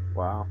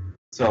 Wow.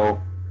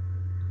 So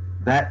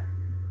that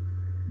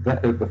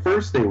the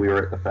first day we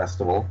were at the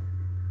festival,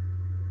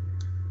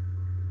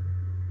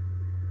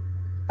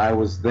 I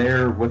was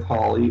there with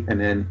Holly, and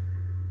then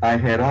I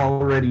had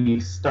already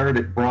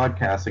started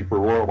broadcasting for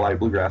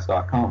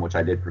WorldwideBluegrass.com, which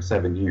I did for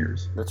 7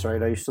 years. That's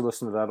right. I used to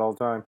listen to that all the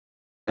time.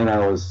 and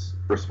I was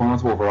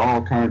responsible for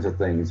all kinds of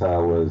things. I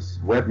was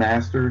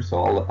webmaster, so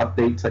all the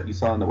updates that you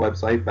saw on the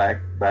website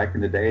back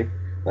in the day,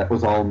 that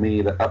was all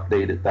me that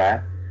updated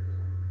that.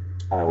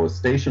 I was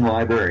station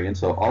librarian,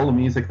 so all the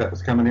music that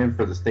was coming in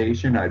for the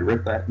station, I'd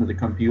rip that into the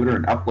computer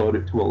and upload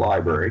it to a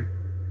library.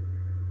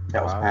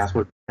 That was Wow.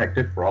 password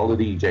protected for all the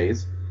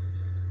DJs.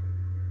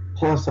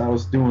 Plus, I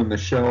was doing the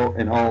show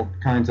and all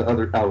kinds of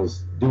other. I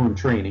was doing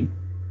training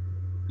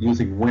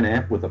using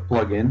Winamp with a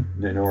plug-in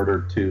in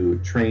order to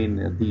train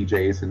the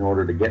DJs in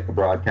order to get the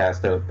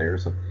broadcast out there.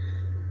 So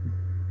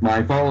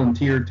my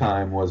volunteer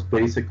time was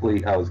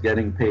basically I was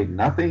getting paid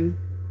nothing,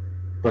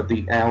 but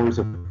the hours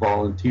of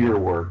volunteer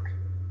work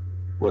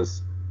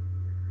was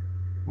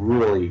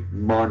really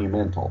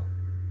monumental.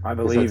 I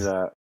Because believe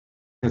that.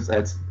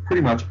 that's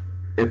pretty much,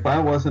 if I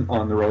wasn't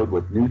on the road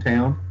with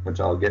Newtown, which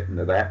I'll get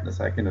into that in a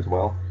second as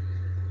well.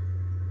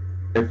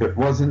 If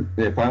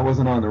I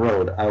wasn't on the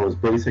road, I was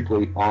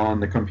basically on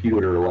the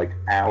computer like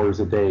hours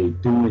a day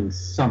doing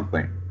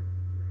something,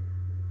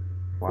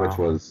 which Wow.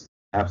 was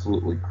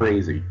absolutely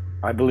crazy.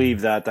 I believe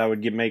that. That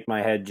would make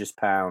my head just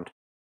pound.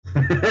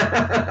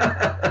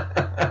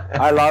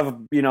 I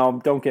love,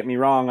 don't get me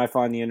wrong, I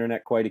find the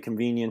internet quite a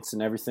convenience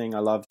and everything. I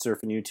love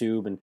surfing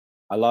YouTube and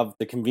I love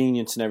the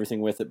convenience and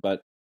everything with it, but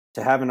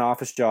to have an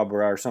office job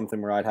or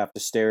something where I'd have to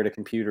stare at a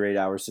computer 8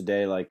 hours a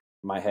day, like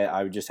my head,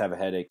 I would just have a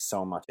headache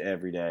so much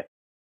every day.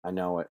 I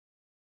know it.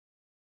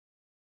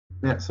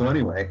 Yeah, so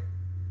anyway,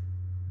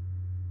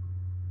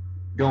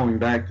 going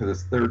back to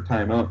this third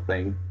time out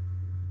thing,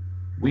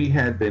 we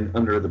had been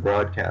under the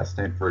broadcast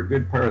tent for a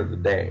good part of the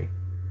day.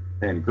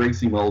 And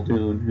Gracie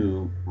Muldoon,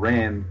 who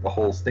ran the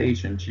whole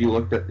station, she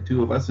looked at the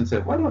two of us and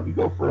said, "Why don't you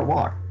go for a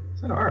walk?"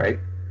 I said, "All right."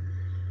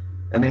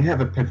 And they have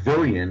a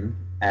pavilion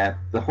at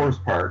the horse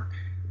park,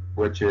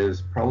 which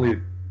is probably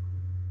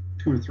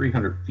 200 or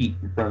 300 feet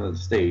in front of the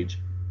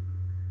stage.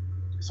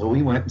 So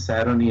we went and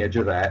sat on the edge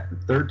of that. The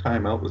third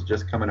time out was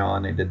just coming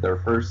on. They did their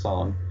first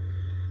song.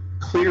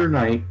 Clear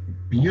night,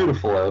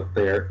 beautiful out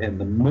there, and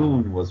the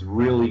moon was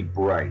really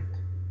bright.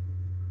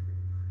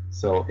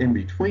 So in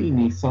between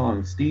these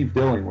songs, Steve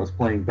Dilling was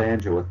playing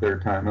banjo at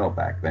Third Time Out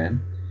back then.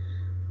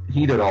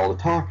 He did all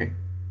the talking.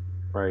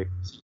 Right.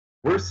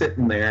 We're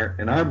sitting there,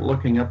 and I'm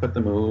looking up at the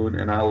moon,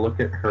 and I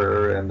look at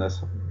her, and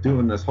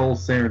doing this whole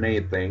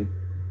serenade thing,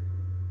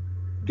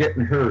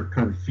 getting her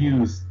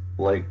confused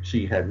like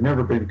she had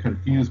never been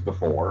confused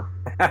before,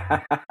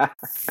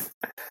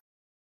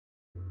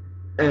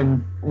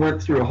 and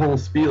went through a whole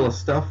spiel of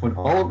stuff when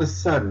all of a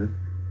sudden,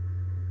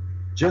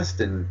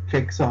 Justin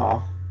kicks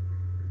off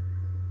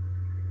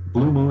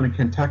Blue Moon in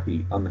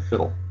Kentucky on the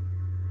fiddle.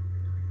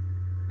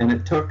 And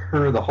it took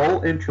her the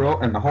whole intro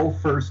and the whole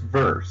first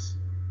verse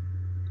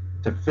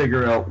to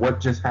figure out what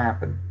just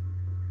happened.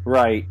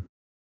 Right.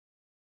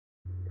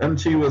 And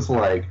she was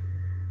like,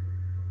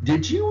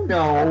 "Did you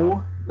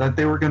know that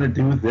they were going to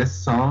do this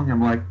song?"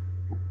 I'm like,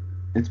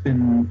 "It's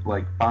been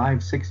like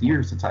 5-6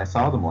 years since I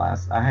saw them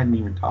last. I hadn't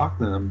even talked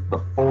to them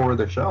before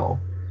the show.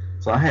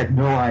 So I had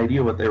no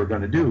idea what they were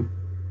going to do."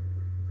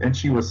 And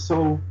she was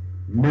so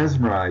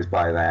mesmerized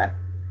by that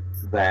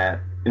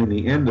in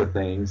the end of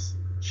things,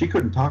 she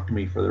couldn't talk to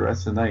me for the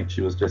rest of the night.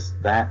 She was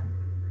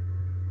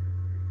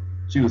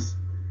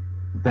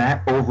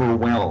that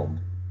overwhelmed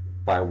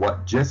by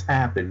what just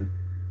happened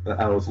that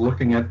I was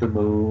looking at the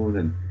moon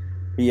and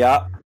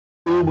Yeah.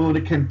 Blue Moon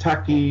of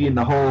Kentucky and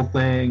the whole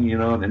thing,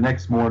 and the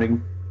next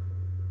morning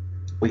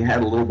we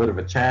had a little bit of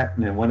a chat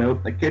and then went out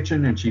in the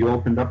kitchen and she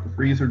opened up the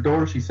freezer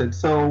door. She said,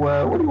 "So,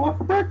 what do you want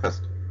for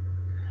breakfast?"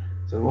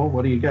 I said, "Well,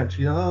 what do you got?"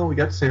 She said, "Oh, we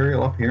got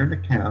cereal up here on the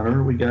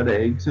counter. We got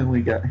eggs and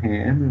we got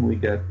ham and we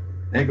got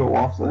Eggo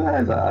waffles."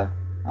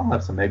 I'll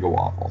have some Eggo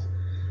waffles.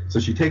 So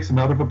she takes them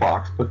out of a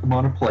box, put them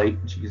on a plate,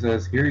 and she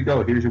says, "Here you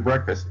go. Here's your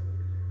breakfast."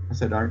 I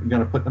said, "Aren't you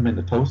going to put them in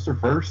the toaster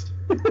first?"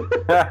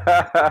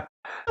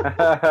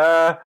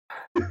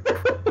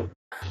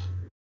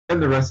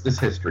 And the rest is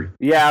history.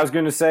 Yeah, I was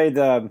going to say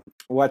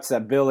what's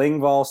that? Bill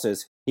Engvall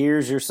says,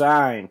 "Here's your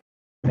sign,"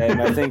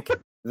 and I think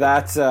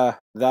that's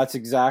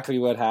exactly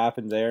what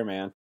happened there,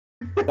 man.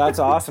 That's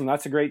awesome.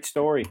 That's a great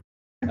story.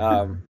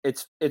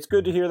 It's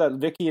good to hear that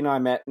Vicky and I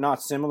met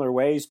not similar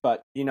ways,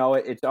 but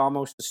it's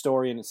almost a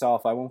story in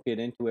itself. I won't get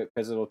into it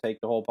because it'll take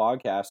the whole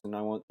podcast, and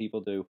I want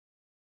people to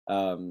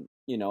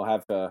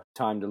have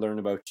time to learn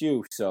about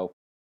you. So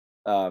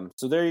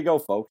there you go,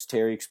 folks.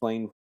 Terry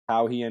explained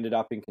how he ended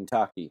up in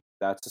Kentucky.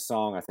 That's a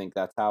song. I think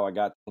that's how I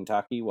got to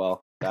Kentucky.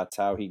 Well, that's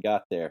how he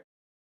got there.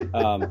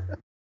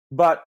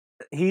 But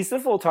he's the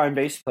full-time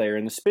bass player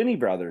in the Spinney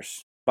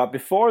Brothers. But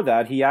before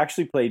that, he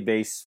actually played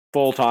bass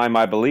full-time,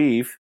 I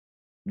believe.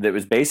 That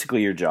was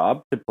basically your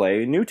job to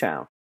play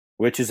Newtown,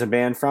 which is a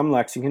band from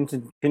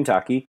Lexington,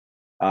 Kentucky.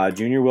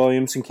 Junior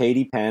Williams and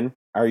Katie Penn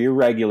are your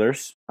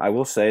regulars. I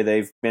will say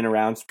they've been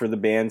around for the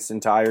band's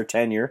entire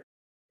tenure,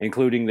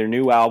 including their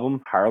new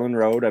album, Harlan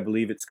Road, I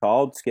believe it's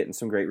called. It's getting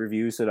some great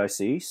reviews that I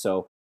see.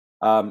 So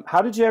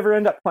how did you ever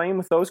end up playing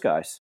with those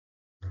guys?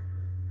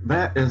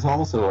 That is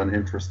also an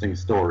interesting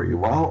story.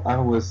 While I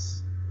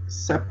was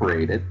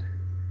separated,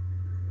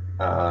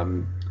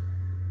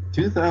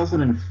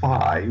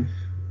 2005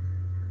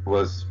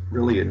 was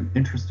really an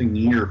interesting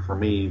year for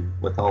me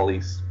with all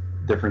these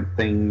different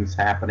things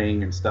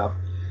happening and stuff.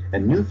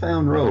 And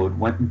Newfound Road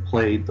went and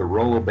played the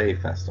Rollo Bay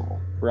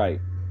Festival. Right.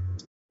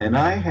 And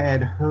I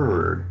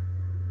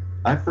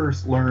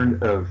first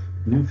learned of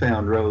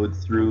Newfound Road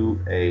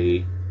through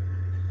a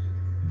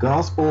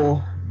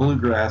gospel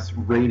bluegrass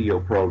radio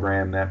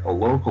program that a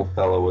local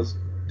fellow was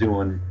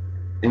doing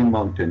in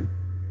Moncton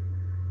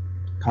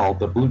called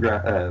the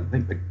Bluegrass, I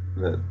think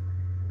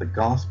the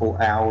Gospel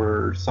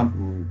Hour or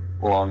something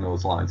along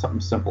those lines, something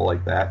simple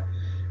like that.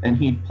 And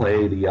he'd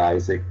play the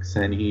Isaacs,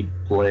 and he'd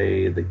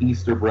play the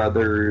Easter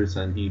Brothers,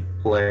 and he'd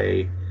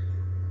play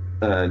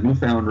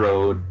Newfound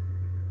Road.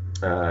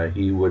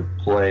 He would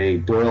play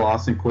Doyle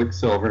Austin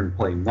Quicksilver and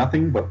play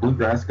nothing but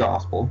bluegrass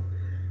gospel.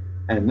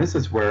 And this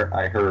is where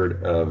I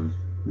heard of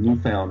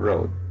Newfound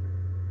Road,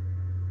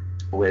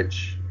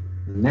 which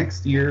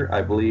next year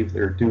I believe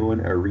they're doing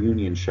a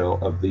reunion show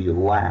of the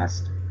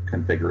last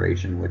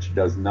configuration, which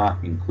does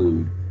not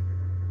include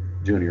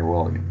Junior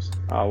Williams.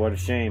 Oh, what a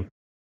shame.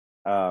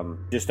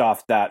 Just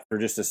off that for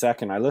just a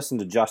second, I listened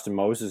to Justin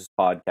Moses'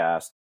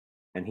 podcast,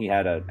 and he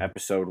had an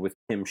episode with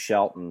Tim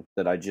Shelton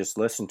that I just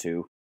listened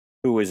to,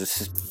 who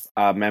is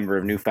a member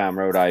of Newfound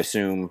Road, I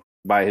assume,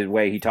 by his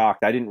way he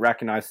talked. I didn't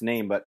recognize the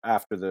name, but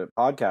after the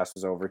podcast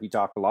was over, he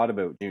talked a lot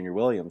about Junior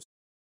Williams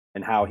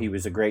and how he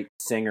was a great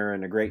singer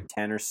and a great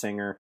tenor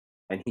singer.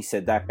 And he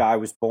said that guy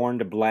was born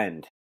to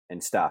blend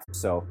and stuff.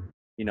 So,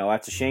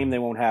 that's a shame they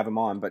won't have him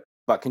on, but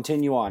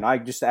continue on. I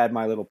just add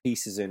my little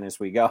pieces in as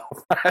we go.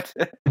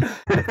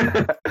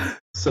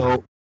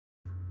 So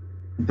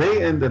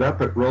they ended up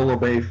at Rollo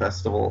Bay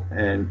Festival,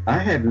 and I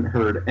hadn't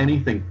heard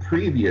anything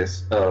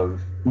previous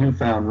of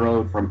Newfound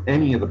Road from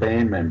any of the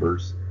band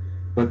members,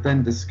 but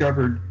then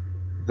discovered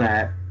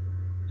that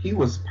he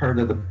was part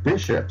of the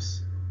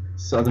Bishops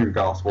Southern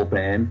Gospel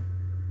Band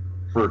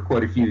for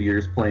quite a few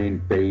years, playing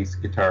bass,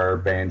 guitar,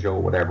 banjo,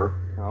 whatever.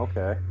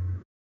 Okay.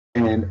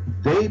 And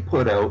they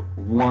put out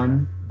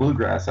one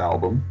bluegrass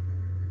album.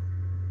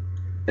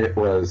 It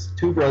was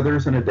Two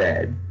Brothers and a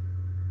Dad.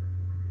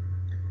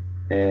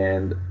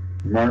 And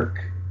Mark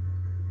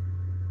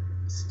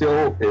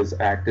still is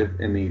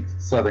active in the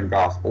Southern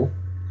Gospel.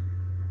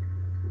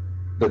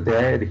 The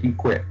dad, he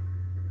quit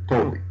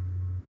totally.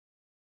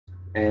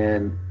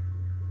 And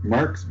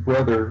Mark's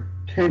brother,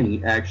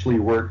 Kenny, actually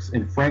works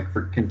in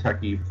Frankfort,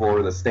 Kentucky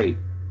for the state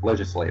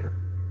legislator.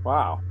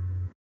 Wow.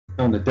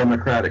 On the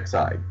Democratic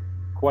side.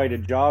 Quite a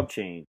job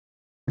change.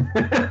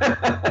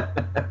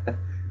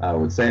 I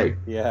would say.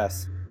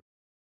 Yes.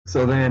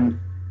 So then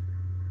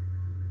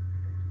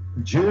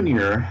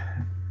Junior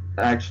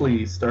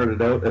actually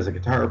started out as a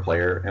guitar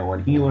player, and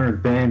when he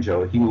learned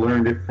banjo, he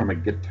learned it from a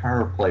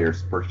guitar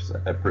player's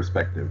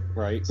perspective.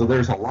 Right. So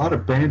there's a lot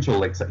of banjo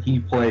licks that he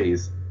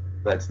plays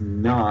that's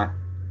not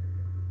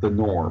the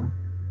norm.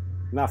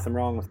 Nothing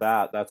wrong with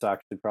that. That's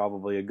actually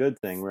probably a good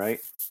thing, right?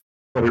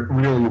 But it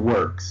really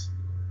works.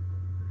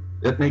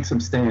 It makes him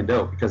stand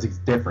out because he's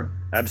different.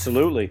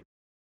 Absolutely.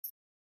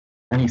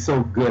 And he's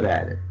so good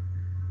at it.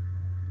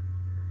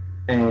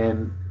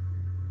 And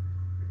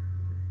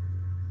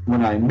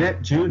when I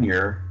met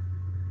Junior,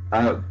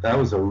 I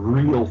was a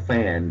real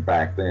fan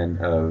back then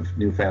of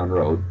Newfound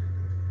Road.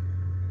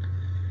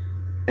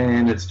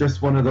 And it's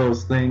just one of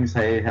those things,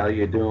 hey, how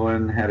you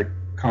doing? Had a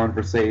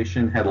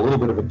conversation, had a little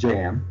bit of a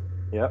jam.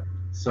 Yep.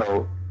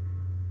 So,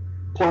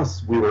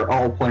 plus we were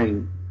all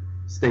playing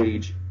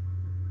stage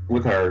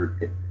with our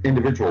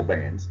individual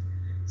bands.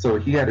 So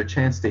he had a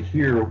chance to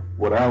hear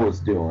what I was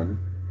doing,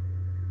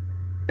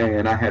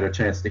 and I had a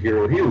chance to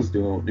hear what he was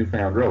doing with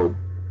Newfound Road.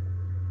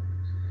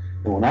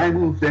 And when I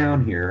moved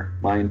down here,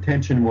 my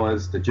intention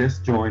was to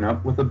just join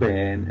up with a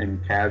band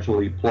and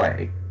casually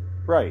play.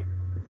 Right.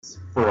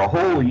 For a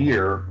whole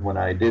year, when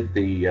I did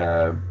the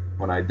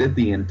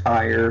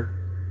entire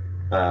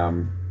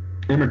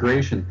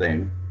immigration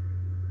thing,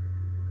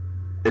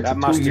 that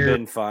must have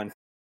been fun.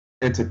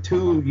 It's a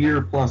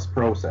 2-year plus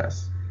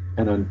process.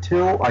 And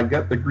until I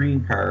got the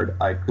green card,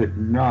 I could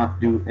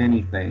not do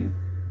anything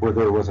where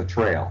there was a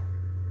trail.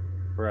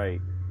 Right.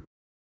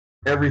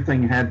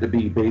 Everything had to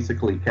be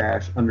basically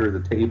cash under the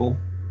table.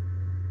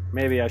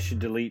 Maybe I should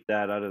delete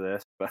that out of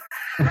this. But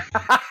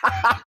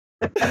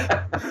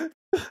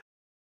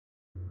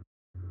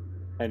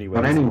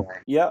anyway.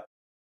 Yep.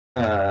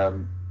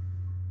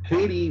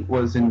 Katie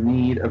was in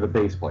need of a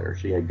bass player.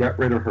 She had got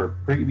rid of her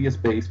previous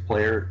bass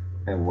player,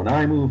 and when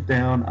I moved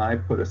down, I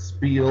put a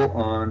spiel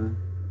on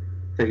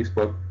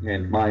Facebook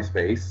and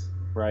MySpace.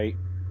 Right.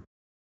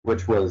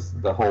 Which was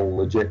the whole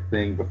legit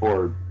thing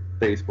before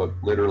Facebook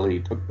literally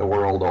took the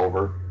world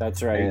over.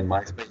 That's right. And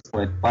MySpace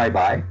went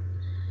bye-bye.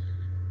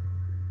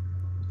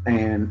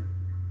 And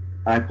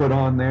I put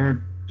on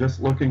there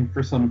just looking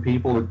for some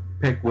people to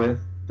pick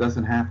with.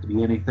 Doesn't have to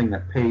be anything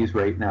that pays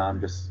right now. I'm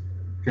just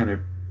kind of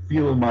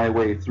feeling my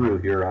way through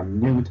here.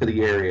 I'm new to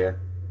the area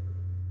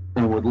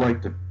and would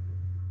like to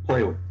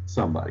play with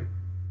somebody.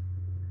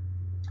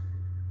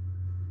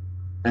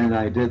 And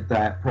I did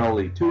that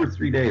probably 2 or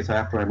 3 days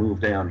after I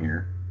moved down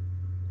here.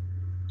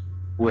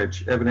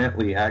 which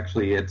evidently,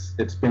 actually,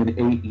 it's been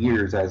 8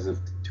 years as of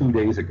 2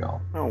 days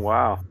ago. Oh,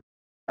 wow.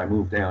 I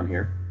moved down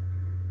here,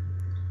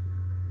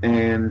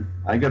 and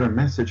I got a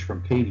message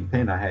from Katie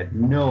Penn. I had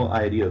no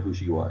idea who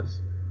she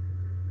was,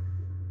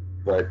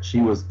 but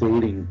she was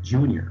dating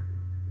Junior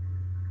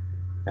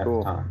at the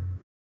Cool. time.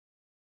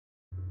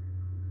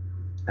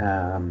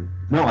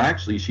 No,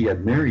 actually, she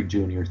had married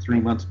Junior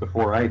 3 months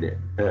before I did.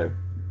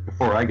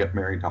 Before I got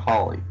married to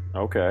Holly.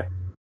 Okay.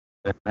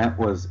 And that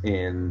was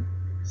in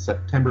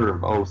September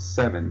of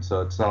 07.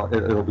 So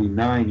it'll be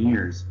 9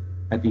 years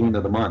at the end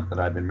of the month that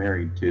I've been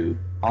married to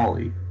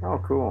Holly. Oh,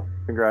 cool.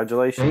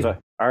 Congratulations. Hey,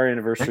 Our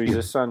anniversary thank is you.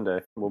 this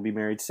Sunday. We'll be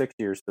married 6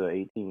 years to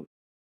the 18th.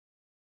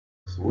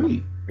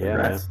 Sweet. Yeah, man.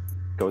 Congrats.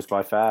 Goes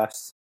by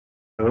fast.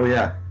 Oh,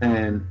 yeah.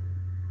 And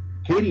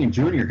Katie and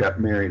Junior got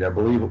married, I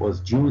believe it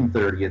was June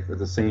 30th of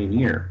the same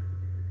year.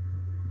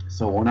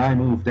 So when I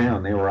moved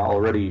down, they were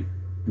already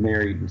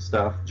married and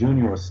stuff.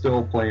 Junior was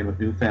still playing with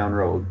Newfound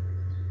Road,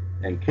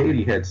 and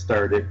Katie had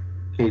started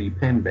Katie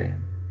Penn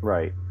Band.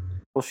 Right.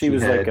 Well, she She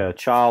was like had, a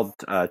child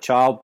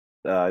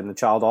in the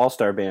Child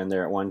All-Star band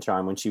there at one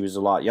time when she was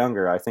a lot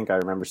younger. I think I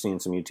remember seeing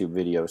some YouTube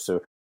videos.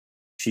 So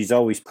she's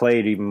always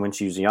played even when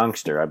she was a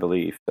youngster, I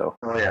believe. So.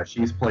 oh yeah,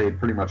 she's played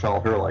pretty much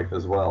all her life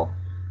as well.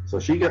 So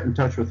she got in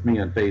touch with me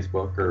on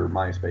Facebook or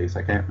MySpace,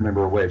 I can't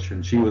remember which,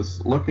 and she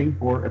was looking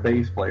for a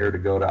bass player to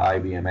go to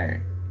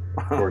IBMA.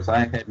 Of course, I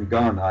hadn't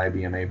gone to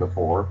IBMA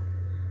before,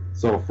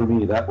 so for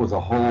me that was a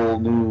whole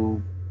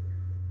new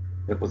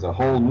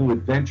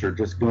adventure,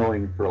 just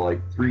going for like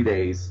 3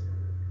 days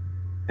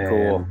and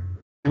Cool.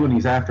 doing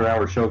these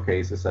after-hour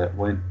showcases that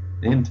went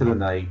into the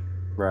night,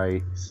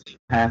 Right. sleep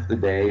half the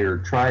day or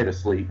try to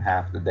sleep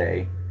half the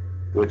day,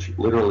 which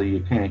literally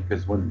you can't,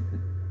 because when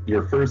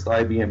your first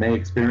IBMA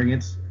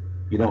experience,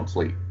 you don't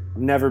sleep.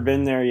 I've never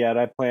been there yet.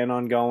 I plan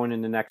on going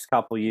in the next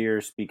couple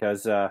years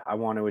because I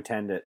want to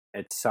attend it.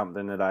 It's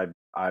something that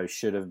I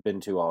should have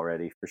been to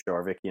already for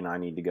sure. Vicky and I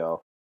need to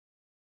go.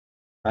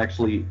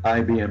 Actually,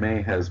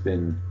 IBMA has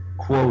been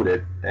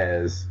quoted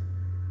as,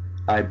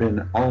 I've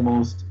been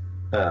almost,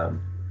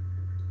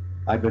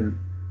 I've been,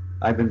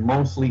 I've been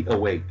mostly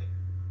awake.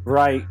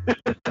 Right.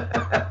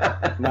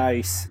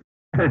 Nice.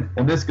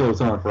 And this goes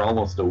on for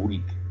almost a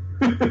week.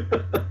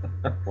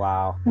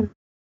 Wow.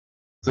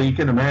 So you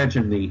can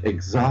imagine the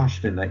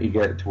exhaustion that you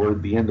get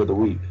toward the end of the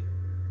week.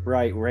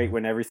 Right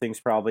when everything's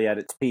probably at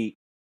its peak.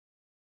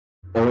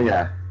 Oh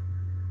yeah.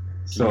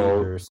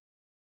 So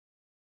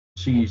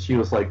Jeepers. she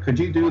was like, "Could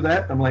you do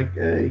that?" I'm like,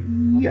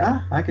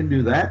 "Yeah, I can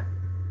do that."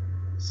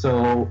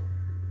 So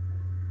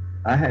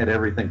I had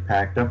everything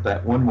packed up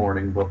that one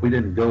morning, but we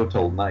didn't go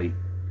till night.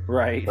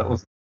 Right. That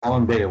was a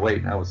long day of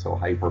waiting. I was so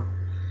hyper.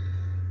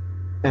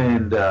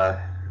 And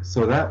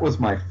so that was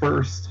my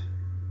first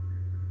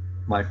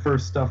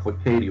stuff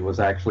with Katie was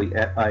actually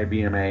at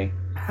IBMA.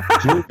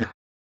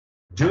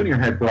 Junior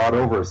had brought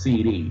over a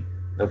CD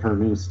of her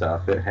new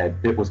stuff.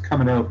 It was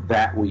coming out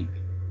that week,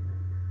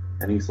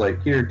 and he's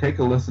like, "Here, take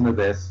a listen to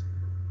this."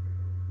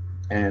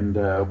 And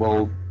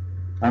well,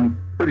 I'm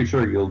pretty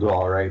sure you'll do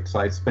all right. So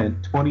I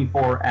spent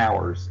 24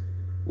 hours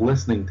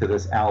listening to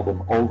this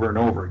album over and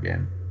over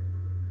again,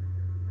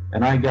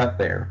 and I got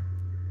there,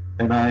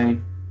 and I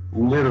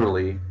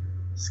literally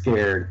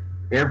scared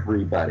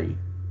everybody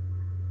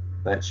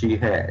that she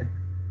had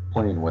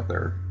playing with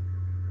her.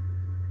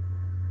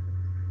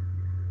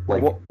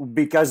 Like,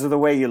 because of the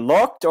way you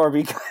looked, or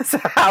because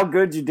of how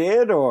good you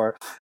did, or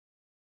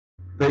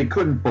they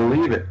couldn't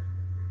believe it.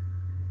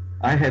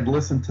 I had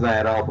listened to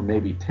that album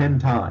maybe 10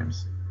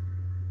 times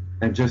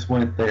and just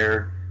went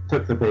there,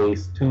 took the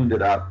bass, tuned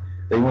it up.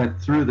 They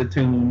went through the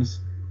tunes,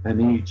 and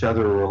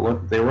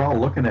they were all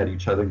looking at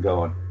each other and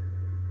going,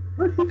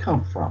 "Where'd he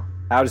come from?"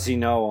 How does he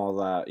know all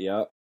that?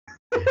 Yep.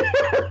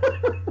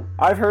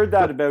 I've heard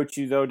that about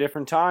you though,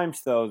 different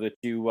times though, that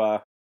you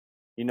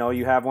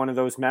have one of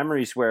those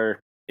memories where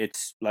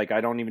it's like,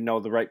 I don't even know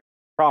the right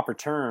proper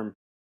term,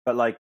 but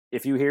like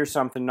if you hear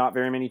something not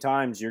very many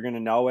times, you're gonna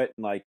know it,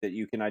 and like that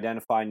you can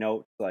identify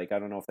notes. Like I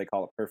don't know if they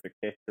call it perfect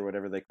pitch or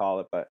whatever they call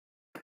it, but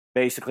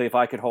basically, if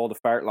I could hold a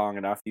fart long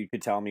enough, you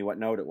could tell me what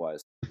note it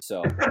was.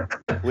 So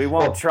we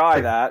won't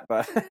try that,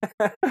 but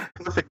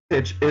perfect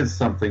pitch is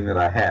something that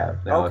I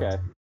have. Now, okay.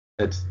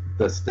 It's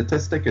the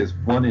statistic is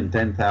 1 in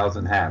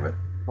 10,000 have it.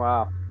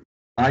 Wow.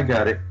 I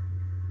got it.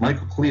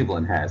 Michael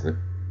Cleveland has it.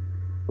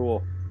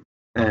 Cool.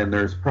 And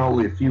there's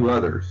probably a few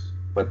others,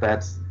 but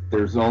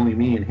there's only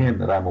me and him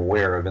that I'm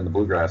aware of in the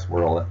bluegrass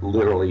world that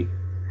literally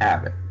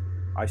have it.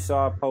 I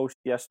saw a post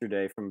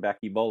yesterday from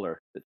Becky Buller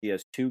that she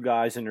has 2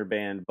 guys in her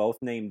band, both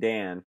named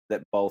Dan,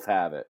 that both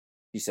have it.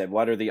 She said,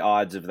 "What are the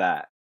odds of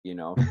that?"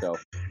 So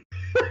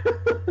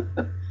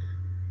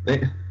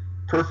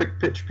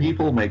Perfect pitch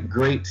people make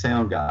great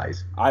sound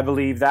guys. I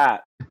believe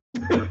that.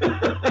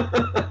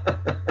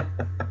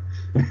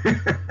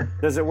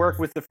 Does it work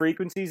with the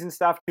frequencies and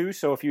stuff too?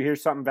 So if you hear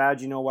something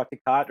bad, you know what to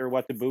cut or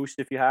what to boost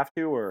if you have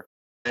to, or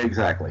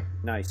Exactly.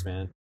 Nice,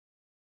 man.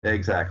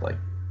 Exactly.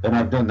 And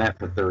I've done that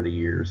for 30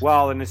 years.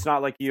 Well, and it's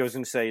not like I was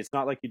going to say, it's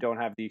not like you don't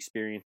have the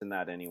experience in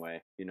that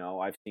anyway.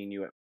 I've seen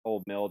you at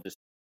Old Mill just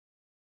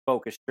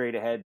focus straight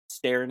ahead,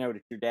 staring out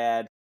at your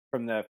dad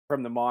from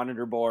the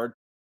monitor board,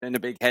 and a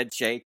big head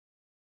shake,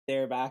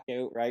 stare back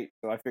out, right?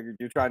 So I figured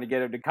you're trying to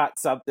get him to cut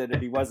something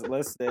and he wasn't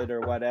listening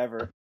or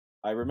whatever.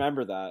 I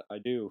remember that. I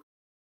do.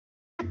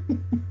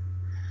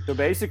 So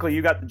basically,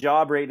 you got the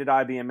job right at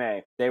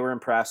IBMA. They were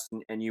impressed,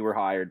 and you were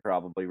hired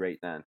probably right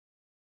then.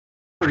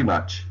 Pretty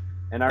much.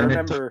 And I And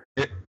remember.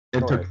 it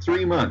took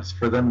 3 months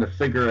for them to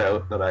figure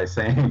out that I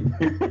sang.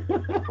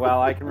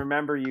 Well, I can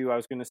remember you. I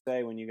was going to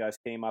say when you guys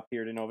came up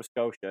here to Nova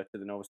Scotia, to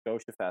the Nova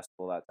Scotia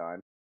Festival that time.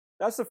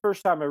 That's the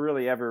first time I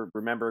really ever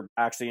remember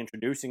actually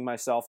introducing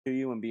myself to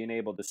you and being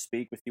able to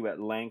speak with you at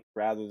length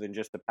rather than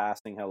just a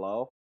passing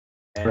hello.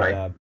 And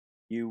Right.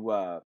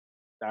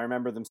 I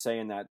remember them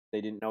saying that they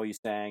didn't know you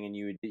sang, and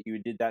you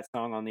did that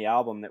song on the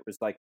album that was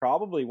like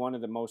probably one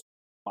of the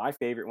my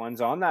favorite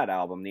ones on that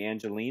album, the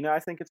Angelina, I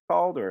think it's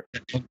called, or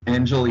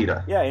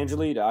Angelita. yeah,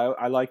 Angelita.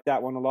 I like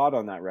that one a lot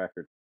on that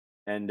record,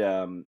 and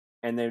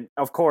then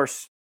of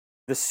course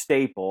the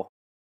staple,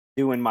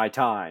 Doing My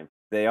Time.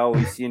 They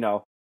always,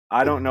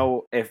 I don't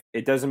know if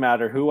it doesn't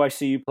matter who I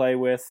see you play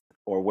with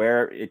or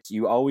where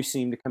you always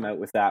seem to come out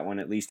with that one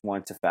at least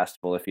once a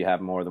festival if you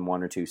have more than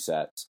one or two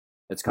sets.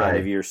 It's kind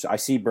of Right. I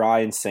see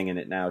Brian singing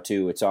it now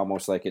too. It's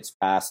almost like it's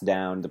passed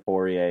down the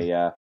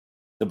Poirier,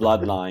 the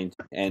bloodline,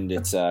 and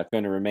it's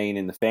going to remain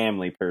in the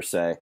family per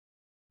se.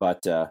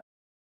 But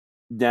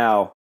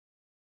now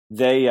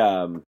they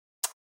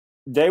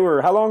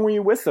were. How long were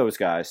you with those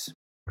guys?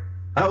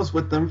 I was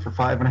with them for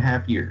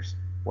 5.5 years.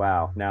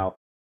 Wow. Now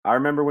I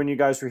remember when you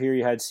guys were here,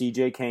 you had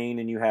C.J. Kane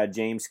and you had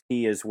James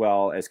Key as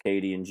well as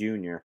Katie and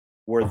Junior.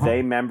 Were Uh-huh.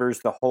 they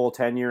members the whole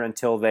tenure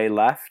until they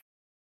left,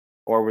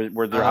 or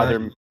were there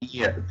other?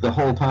 Yeah, the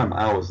whole time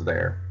I was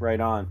there. Right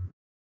on.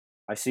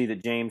 I see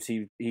that James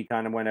he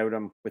kind of went out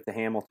with the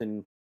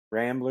Hamilton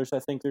Ramblers, I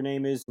think their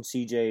name is, and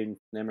CJ and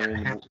them are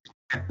in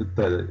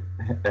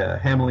The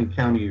Hamilton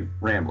County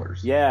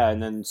Ramblers. yeah,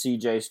 and then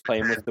CJ's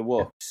playing with the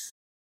Wooks,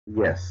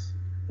 Yes.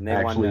 and they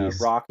Actually, won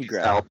Rocky this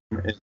Grab.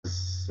 album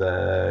is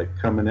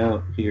coming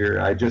out here.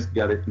 I just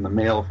got it in the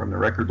mail from the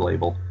record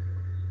label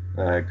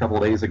a couple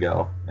of days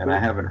ago, and I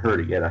haven't heard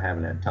it yet. I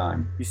haven't had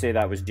time. You say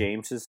that was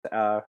James's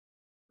band's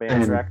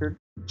And record?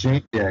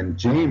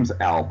 James'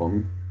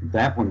 album,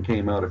 that one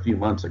came out a few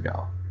months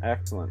ago.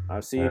 Excellent. I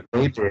see.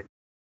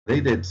 They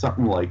did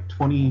something like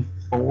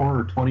 24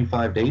 or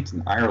 25 dates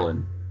in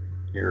Ireland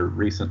here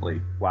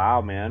recently.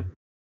 Wow, man.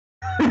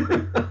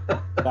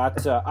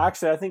 That's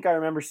actually I think I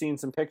remember seeing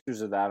some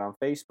pictures of that on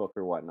Facebook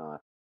or whatnot,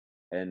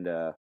 and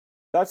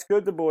that's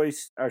good. The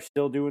boys are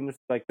still doing this,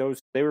 like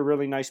those. They were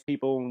really nice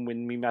people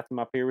when we met them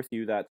up here with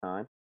you that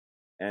time,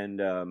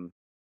 and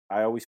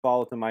I always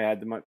followed them. I had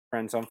them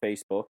friends on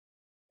Facebook,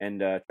 and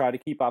try to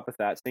keep up with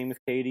that. Same with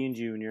Katie and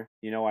Junior.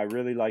 I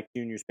really like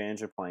Junior's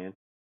banjo playing,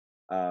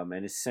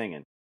 and his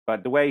singing.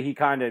 But the way he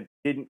kind of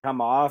didn't come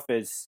off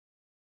as,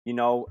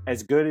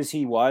 as good as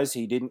he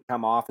didn't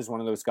come off as one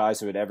of those guys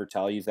who would ever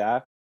tell you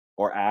that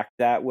or act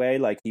that way.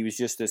 Like he was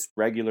just this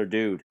regular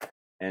dude.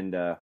 And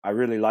I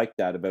really liked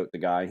that about the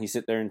guy. He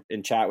sit there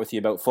and chat with you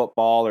about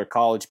football or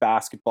college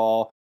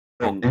basketball.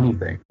 And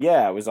anything.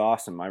 Yeah, it was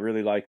awesome. I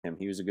really liked him.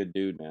 He was a good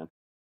dude, man.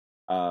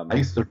 I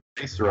used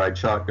to ride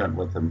shotgun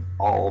with him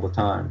all the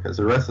time because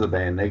the rest of the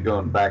band, they go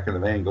in the back of the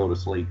van, go to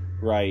sleep.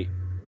 Right.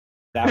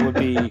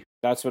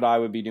 That's what I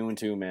would be doing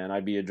too, man.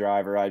 I'd be a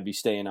driver. I'd be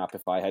staying up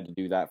if I had to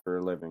do that for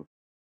a living,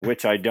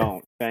 which I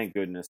don't. Thank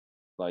goodness.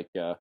 Like,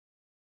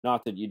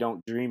 not that you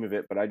don't dream of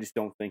it, but I just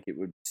don't think it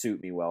would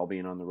suit me well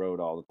being on the road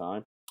all the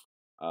time.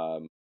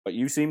 But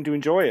you seem to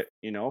enjoy it,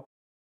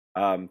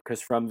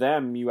 because from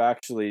them you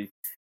actually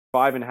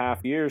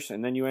 5.5 years,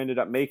 and then you ended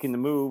up making the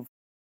move.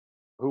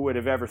 Who would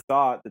have ever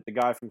thought that the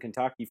guy from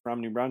Kentucky,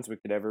 from New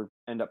Brunswick, could ever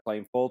end up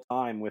playing full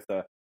time with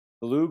a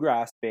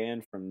bluegrass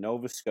band from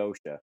Nova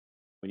Scotia?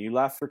 When you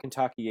left for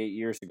Kentucky 8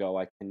 years ago,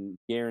 I can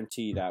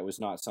guarantee that was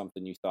not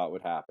something you thought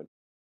would happen.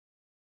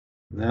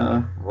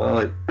 No,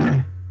 well,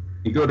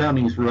 you go down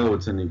these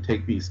roads and you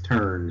take these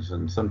turns,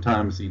 and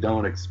sometimes you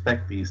don't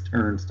expect these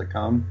turns to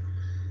come,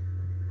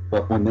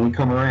 but when they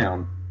come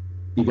around,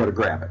 you got to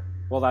grab it.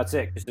 Well, that's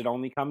it, because it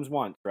only comes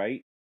once,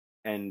 right?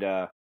 And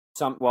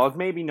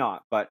maybe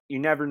not, but you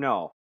never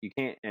know. You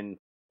can't, and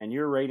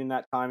you're right in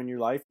that time in your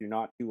life. You're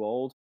not too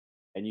old,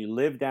 and you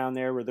live down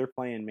there where they're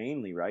playing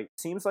mainly, right?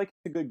 Seems like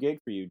it's a good gig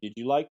for you.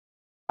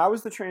 How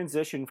was the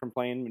transition from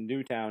playing in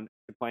Newtown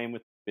to playing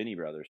with Spinney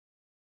Brothers?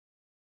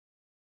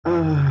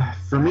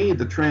 For me,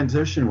 the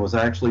transition was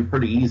actually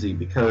pretty easy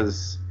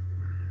because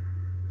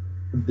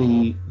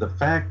the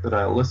fact that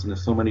I listen to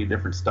so many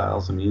different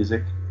styles of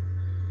music,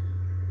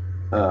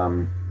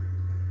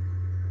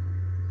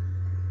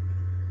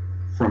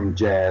 from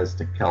jazz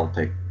to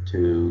Celtic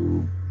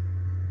to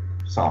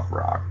soft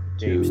rock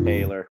James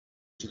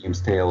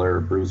Taylor,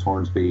 Bruce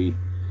Hornsby,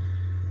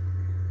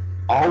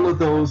 all of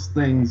those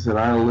things that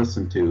I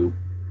listen to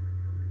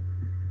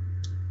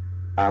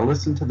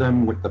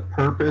them with the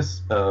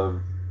purpose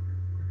of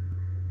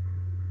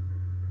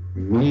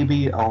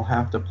maybe I'll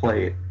have to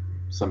play it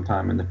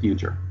sometime in the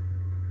future.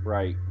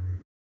 Right.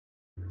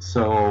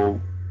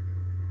 So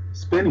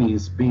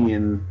Spinney's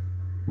being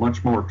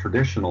much more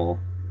traditional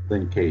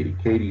than Katie.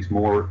 Katie's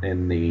more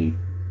in the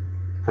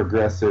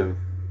progressive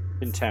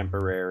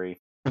Contemporary.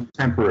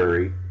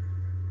 contemporary,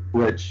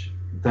 which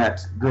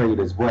that's great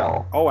as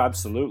well. Oh,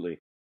 absolutely.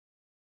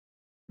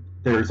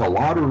 There's a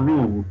lot of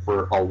room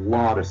for a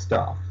lot of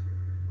stuff.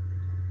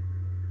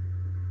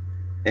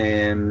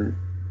 And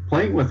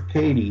playing with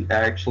Katie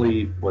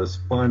actually was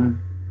fun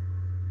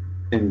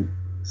in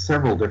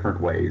several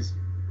different ways.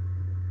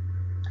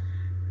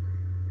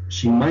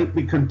 She might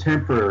be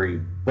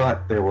contemporary,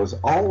 but there was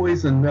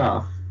always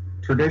enough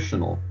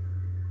traditional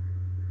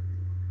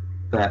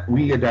that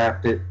we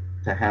adapted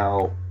to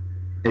how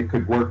it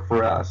could work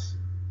for us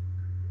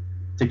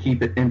to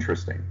keep it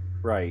interesting.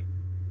 Right.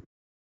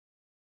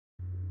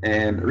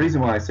 And the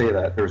reason why I say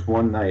that, there's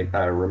one night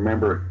I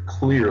remember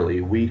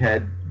clearly, we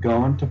had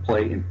gone to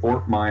play in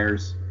Fort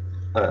Myers,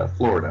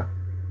 Florida,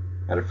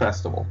 at a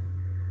festival.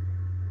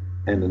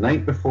 And the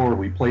night before,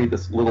 we played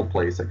this little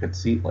place that could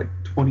seat like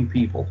 20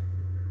 people.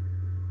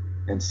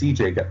 And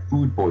CJ got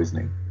food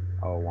poisoning.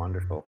 Oh,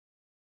 wonderful.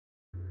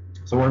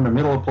 So we're in the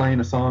middle of playing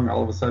a song,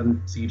 all of a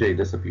sudden, CJ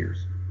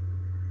disappears.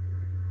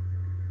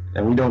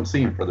 And we don't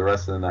see him for the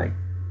rest of the night.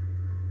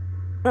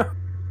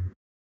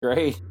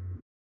 Great.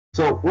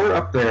 So we're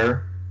up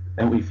there,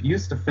 and we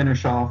used to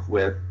finish off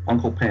with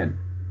Uncle Pen.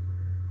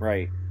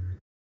 Right.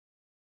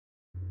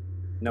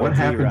 No What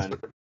G-run.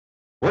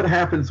 what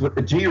happens with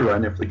the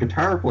G-run if the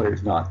guitar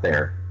player's not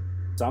there?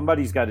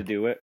 Somebody's got to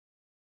do it.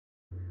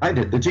 I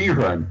did the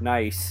G-run.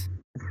 Nice.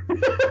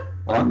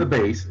 On the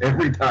bass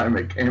every time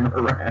it came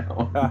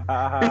around.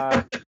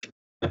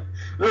 There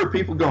were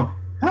people going,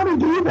 how do you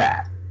do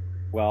that?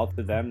 Well,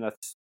 to them,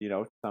 that's,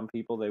 some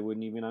people, they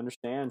wouldn't even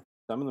understand.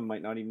 Some of them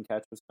might not even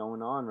catch what's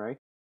going on, right?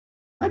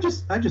 I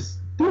just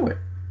do it.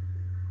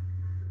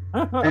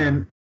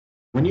 And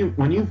when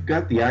you've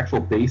got the actual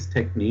bass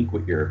technique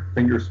with your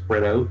fingers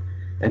spread out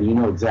and you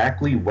know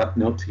exactly what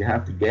notes you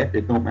have to get,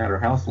 it don't matter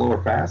how slow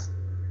or fast,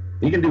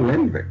 you can do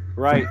anything.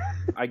 Right.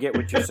 I get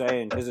what you're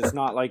saying, because it's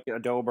not like a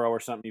dobro or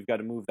something you've got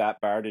to move that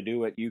bar to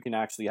do it. You can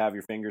actually have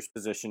your fingers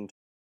positioned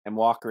and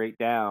walk right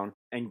down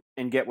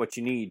and get what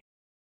you need,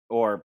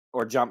 or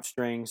jump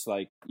strings,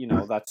 like,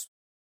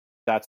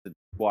 that's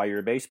why you're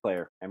a bass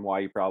player and why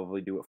you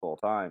probably do it full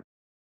time.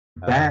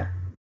 That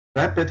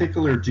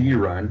particular G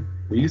run,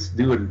 we used to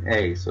do it in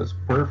A, so it's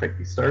perfect.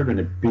 You start in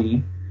a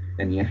B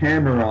and you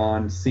hammer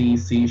on C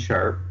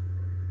sharp.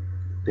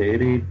 Yeah,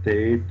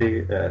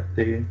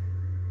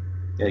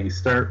 you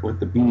start with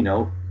the B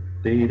note.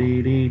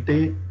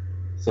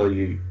 So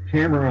you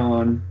hammer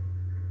on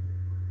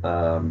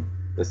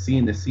the C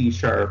and the C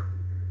sharp,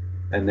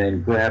 and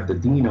then grab the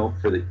D note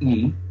for the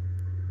E.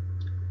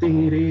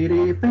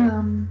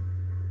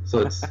 So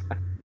it's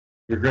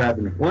you're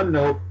grabbing one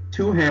note,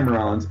 two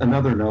hammer-ons,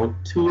 another note,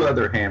 two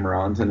other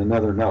hammer-ons, and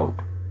another note.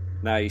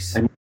 Nice.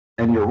 And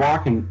you're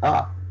walking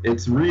up.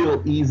 It's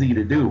real easy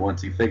to do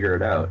once you figure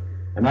it out.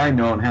 And I've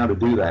known how to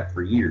do that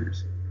for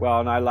years. Well,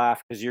 and I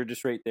laugh because you're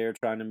just right there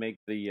trying to make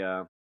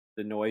the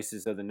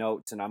noises of the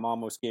notes, and I'm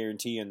almost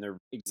guaranteeing they're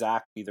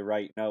exactly the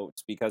right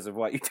notes because of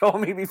what you told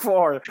me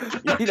before.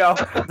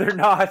 They're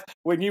not.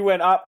 When you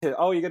went up to,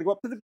 you got to go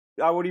up to the,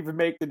 I won't even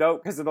make the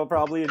note because it'll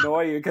probably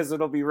annoy you because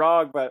it'll be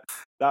wrong, but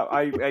that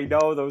I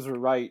know those were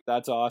right.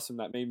 That's awesome.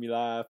 That made me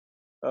laugh.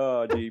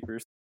 Oh,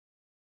 jeepers.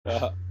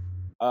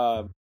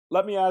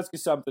 Let me ask you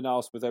something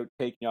else without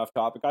taking you off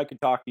topic. I could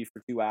talk to you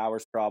for 2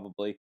 hours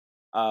probably.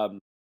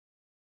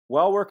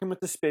 While working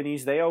with the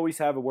Spinneys, they always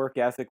have a work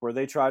ethic where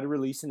they try to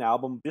release an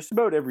album just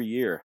about every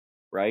year,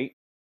 right?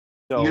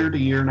 So, year to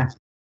year now.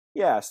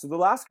 Yeah, so the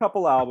last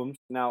couple albums,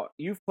 now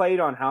you've played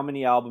on how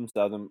many albums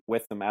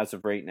with them as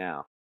of right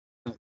now?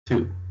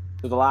 2.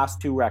 So the last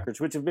 2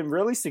 records, which have been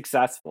really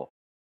successful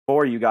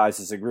for you guys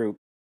as a group.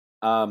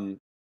 What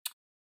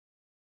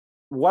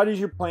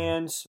is your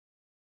plans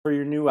for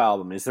your new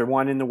album? Is there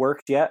one in the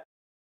works yet?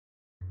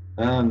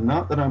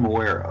 Not that I'm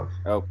aware of.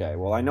 Okay,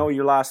 well, I know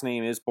your last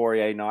name is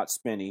Poirier, not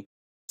Spinney,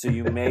 so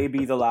you may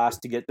be the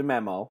last to get the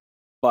memo.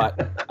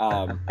 But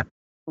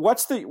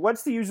what's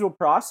the usual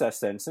process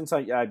then? Since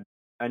I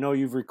know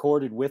you've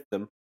recorded with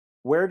them,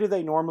 where do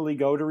they normally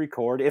go to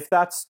record? If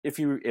that's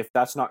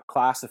not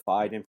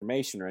classified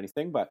information or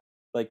anything, but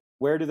like,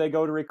 where do they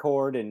go to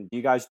record? And do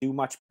you guys do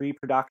much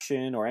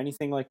pre-production or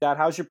anything like that?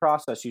 How's your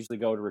process usually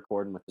go to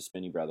recording with the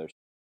Spinney Brothers?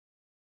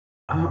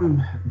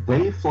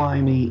 They fly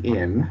me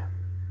in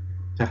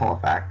to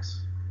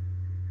Halifax.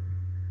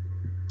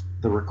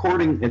 The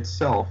recording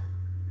itself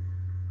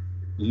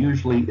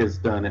usually is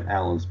done at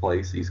Alan's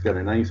place. He's got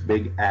a nice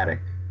big attic.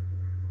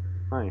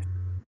 Nice.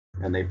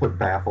 And they put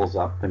baffles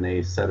up and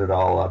they set it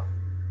all up.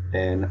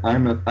 And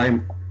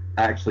I'm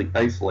actually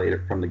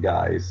isolated from the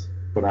guys,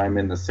 but I'm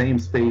in the same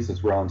space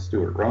as Ron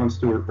Stewart. Ron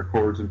Stewart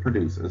records and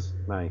produces.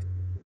 Nice.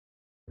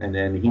 And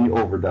then he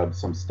overdubs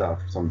some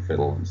stuff, some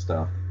fiddle and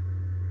stuff,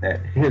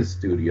 at his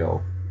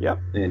studio. Yep.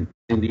 In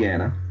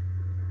Indiana.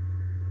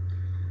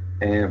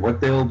 And what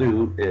they'll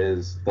do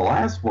is, the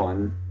last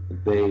one,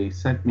 they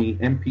sent me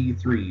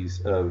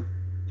MP3s of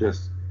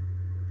just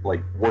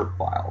like work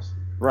files.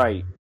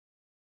 Right.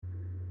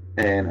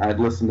 and I'd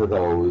listen to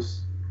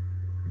those,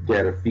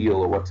 get a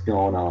feel of what's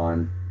going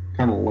on,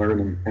 kind of learn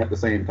them at the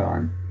same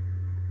time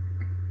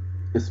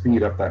to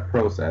speed up that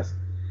process.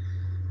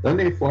 Then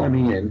they fly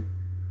me in,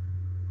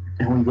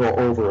 and we go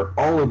over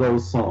all of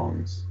those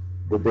songs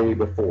the day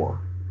before.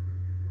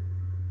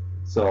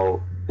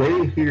 So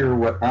they hear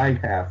what I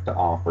have to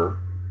offer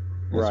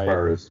as Right.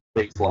 far as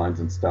bass lines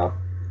and stuff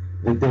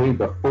the day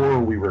before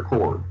we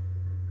record.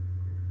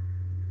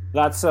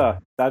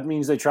 That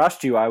means they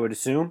trust you, I would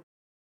assume.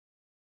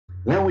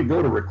 Then we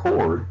go to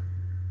record,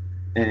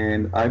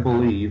 and I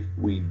believe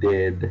we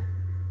did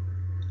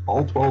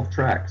all 12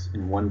 tracks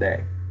in one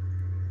day.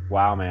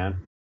 Wow,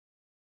 man.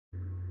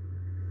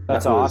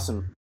 That's That was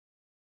awesome.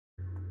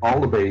 all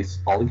the bass,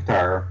 all the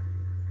guitar,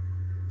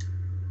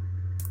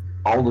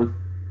 all the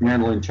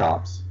mandolin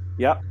chops.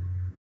 Yep.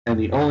 And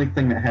the only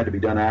thing that had to be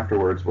done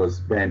afterwards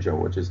was banjo,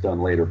 which is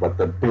done later. But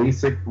the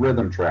basic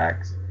rhythm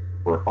tracks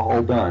were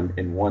all done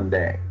in one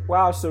day.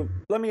 Wow, so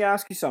let me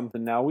ask you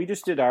something now. We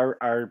just did our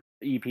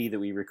EP that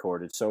we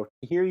recorded. So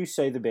to hear you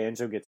say the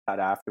banjo gets cut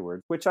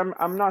afterwards, which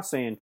I'm not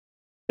saying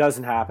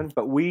doesn't happen,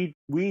 but we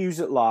use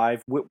it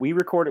live. We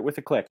record it with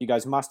a click. You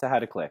guys must have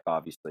had a click,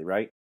 obviously,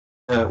 right?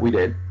 We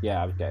did.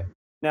 Yeah, okay.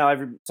 Now,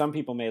 some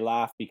people may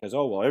laugh because,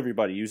 oh, well,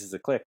 everybody uses a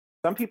click.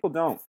 Some people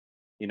don't.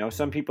 You know,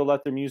 some people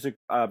let their music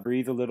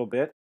breathe a little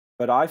bit.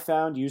 But I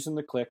found using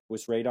the click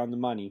was right on the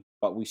money.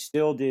 But we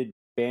still did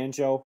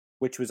banjo,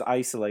 which was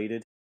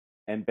isolated,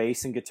 and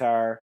bass and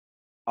guitar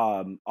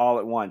all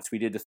at once. We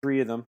did the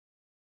three of them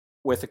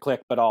with a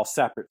click, but all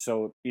separate.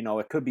 So, you know,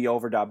 it could be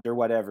overdubbed or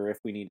whatever if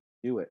we need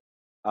to do it.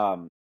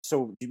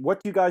 So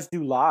what do you guys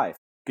do live?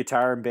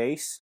 Guitar and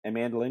bass and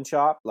mandolin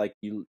chop? Like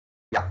you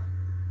Yeah.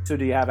 So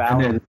do you have And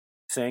Alan then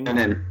sing? and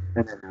then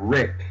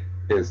Rick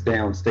is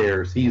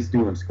downstairs. He's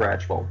doing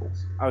scratch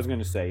vocals. I was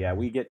gonna say, yeah,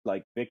 we get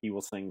like Vicky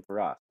will sing for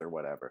us or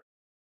whatever.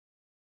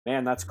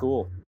 Man, that's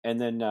cool.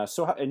 And then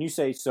and you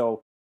say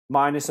so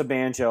minus a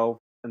banjo,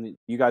 and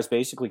you guys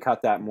basically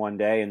cut that in one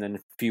day, and then a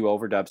few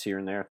overdubs here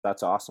and there.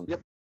 That's awesome.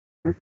 Yep.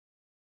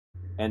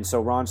 And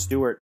so Ron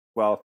Stewart,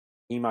 well,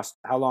 he must.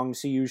 How long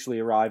does he usually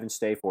arrive and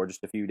stay for?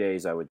 Just a few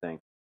days, I would think.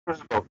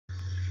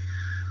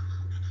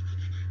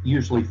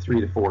 Usually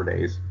 3 to 4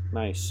 days.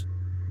 Nice.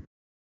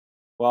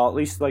 Well, at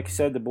least, like I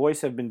said, the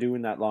boys have been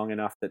doing that long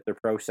enough that their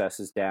process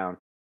is down.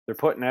 They're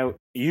putting out,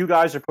 you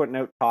guys are putting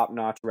out top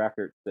notch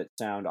records that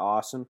sound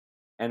awesome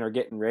and are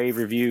getting rave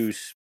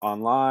reviews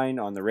online,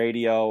 on the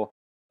radio.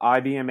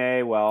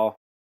 IBMA, well,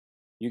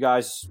 you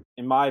guys,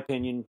 in my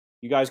opinion,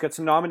 you guys got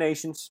some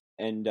nominations,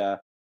 and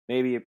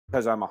maybe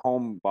because I'm a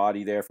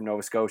homebody there from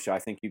Nova Scotia, I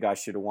think you guys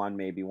should have won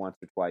maybe once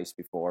or twice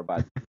before.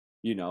 But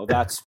you know,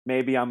 that's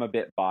maybe I'm a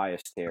bit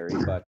biased, Terry.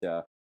 But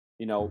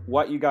you know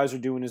what you guys are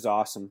doing is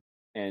awesome,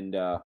 and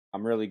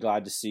I'm really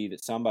glad to see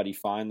that somebody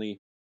finally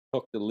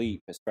took the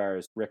leap as far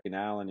as Rick and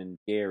Alan and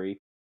Gary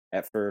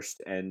at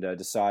first, and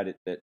decided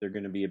that they're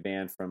going to be a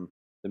band from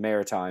the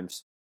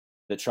Maritimes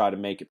that try to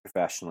make it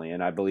professionally.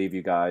 And I believe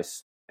you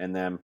guys and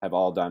them have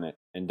all done it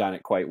and done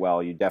it quite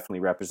well. You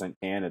definitely represent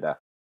Canada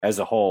as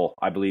a whole.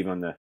 I believe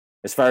on the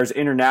as far as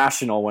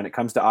international, when it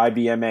comes to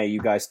IBMA, you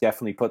guys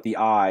definitely put the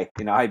I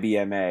in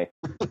IBMA.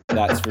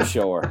 That's for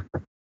sure.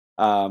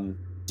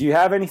 Do you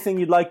have anything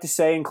you'd like to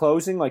say in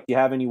closing? Like, do you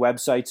have any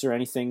websites or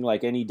anything,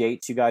 like any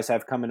dates you guys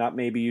have coming up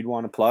maybe you'd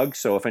want to plug?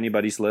 So if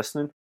anybody's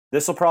listening,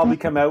 this will probably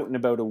come out in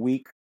about a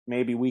week,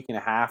 maybe a week and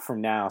a half from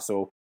now.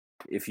 So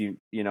if you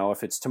know,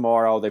 if it's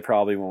tomorrow, they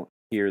probably won't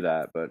hear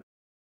that, but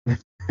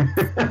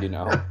you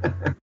know.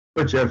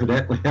 Which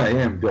evidently I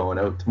am going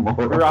out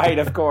tomorrow. Right,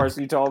 of course,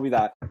 you told me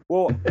that.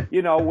 Well,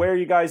 you know, where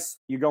you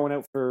going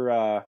out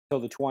for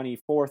till the 24th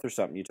or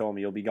something? You told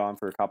me you'll be gone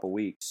for a couple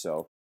weeks,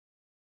 so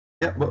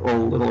Yeah, but a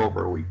little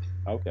over a week.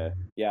 okay.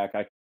 Yeah,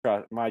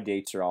 my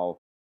dates are all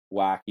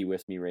wacky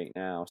with me right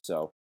now,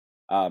 so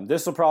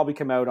this will probably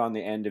come out on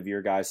the end of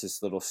your guys'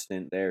 little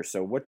stint there.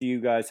 So what do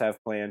you guys have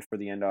planned for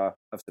the end of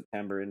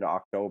September into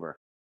October?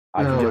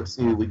 I can just Let's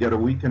see. We got a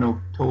week in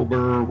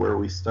October where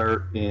we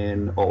start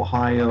in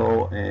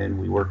Ohio and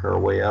we work our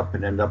way up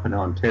and end up in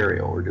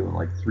Ontario. We're doing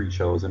like 3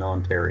 shows in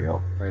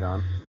Ontario. right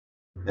on.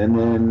 And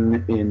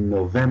then in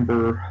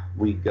November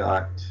we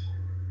got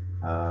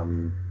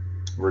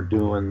we're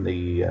doing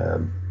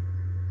the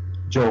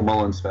Joe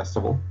Mullins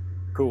Festival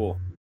Cool.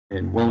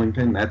 in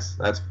Wilmington. That's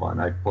fun.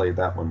 I've played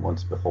that one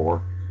once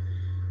before.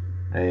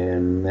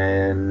 And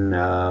then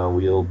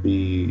we'll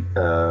be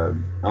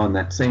on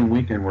that same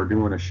weekend. We're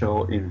doing a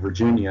show in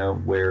Virginia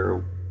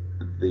where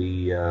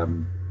the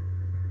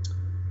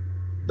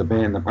the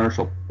band that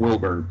Marshall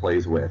Wilburn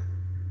plays with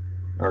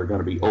are going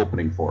to be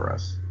opening for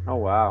us. Oh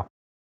wow.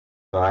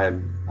 So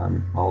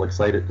I'm all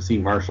excited to see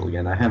Marshall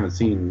again. I haven't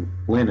seen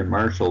Lynn and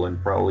Marshall in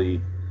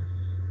probably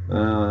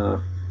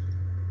 3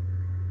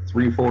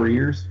 4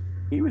 years.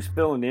 He was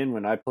filling in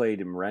when I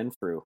played in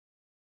Renfrew,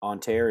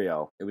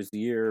 Ontario. It was the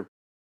year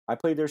I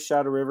played their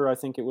Shadow River. I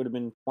think it would have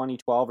been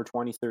 2012 or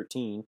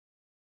 2013.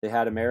 They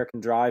had American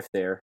Drive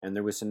there, and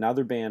there was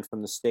another band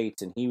from the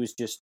States, and he was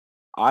just,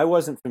 I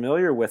wasn't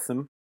familiar with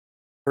them,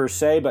 per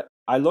se, but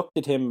I looked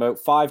at him about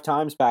 5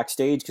 times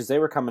backstage because they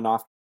were coming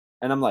off,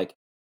 and I'm like,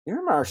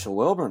 "You're Marshall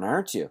Wilburn,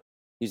 aren't you?"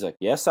 He's like,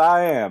 "Yes,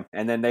 I am."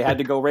 And then they had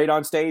to go right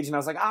on stage, and I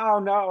was like, "Oh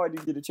no, I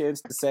didn't get a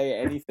chance to say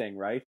anything,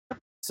 right?"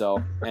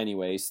 So,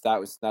 anyways,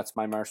 that's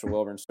my Marshall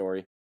Wilburn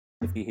story.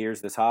 If he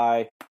hears this,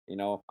 hi,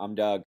 I'm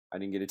Doug. I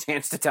didn't get a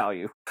chance to tell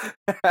you.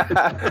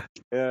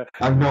 Yeah.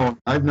 I've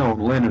known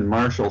Lynn and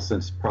Marshall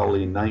since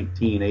probably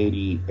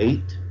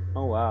 1988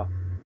 Oh wow.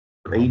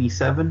 or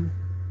 87,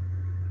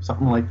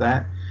 something like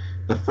that.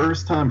 The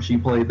first time she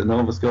played the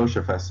Nova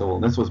Scotia Festival,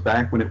 and this was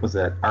back when it was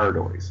at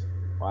Ardoy's.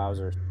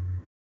 Wowzers.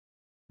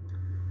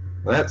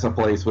 That's a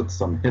place with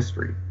some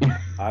history.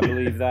 I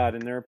believe that,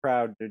 and they're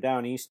proud. They're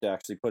down east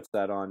actually puts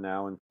that on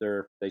now, and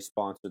they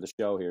sponsor the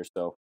show here.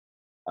 So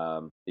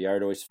the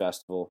Ardois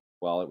Festival.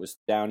 Well, it was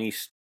down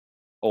east,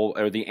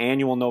 or the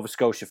annual Nova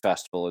Scotia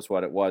Festival is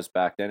what it was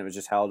back then. It was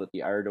just held at the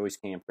Ardois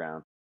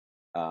campground.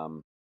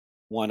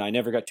 One I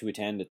never got to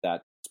attend at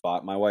that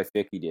spot. My wife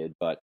Vicky did,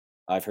 but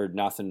I've heard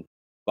nothing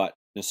but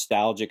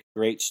nostalgic,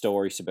 great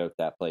stories about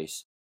that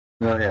place.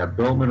 Oh yeah,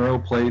 Bill Monroe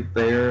played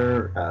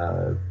there.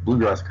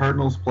 Bluegrass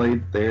Cardinals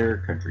played there.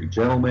 Country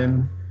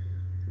Gentlemen,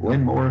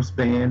 Lynn Morris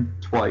Band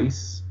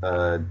twice.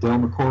 Del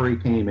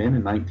McCoury came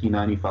in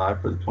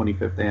 1995 for the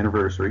 25th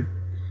anniversary.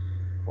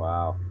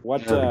 Wow.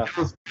 What? The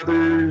Gillis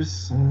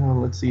Brothers.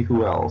 Let's see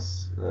who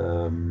else.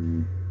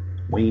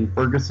 Wayne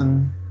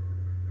Ferguson.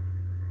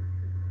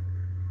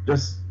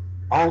 Just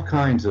all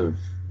kinds of.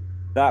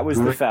 That was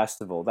the great.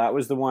 festival. That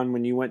was the one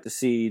when you went to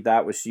see.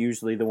 That was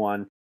usually the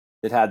one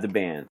that had the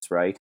bands,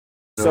 right?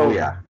 Oh So,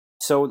 yeah.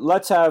 so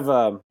let's have.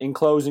 In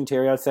closing,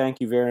 Terry, I thank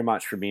you very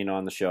much for being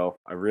on the show.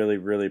 I really,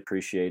 really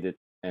appreciate it.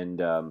 And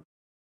do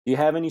you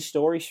have any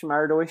stories from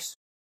Ardois?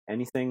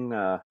 Anything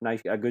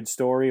nice, a good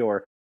story,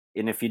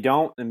 and if you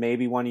don't, then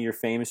maybe one of your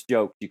famous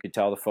jokes. You could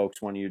tell the folks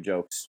one of your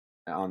jokes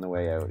on the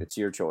way out. It's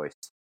your choice.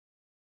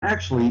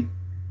 Actually,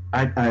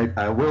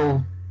 I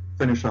will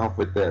finish off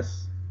with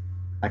this.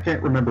 I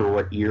can't remember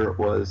what year it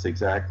was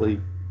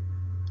exactly,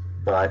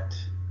 but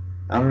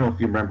I don't know if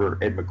you remember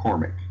Ed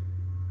McCormick.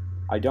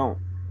 I don't.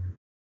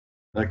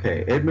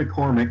 Okay, Ed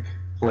McCormick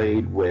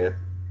played with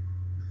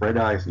Fred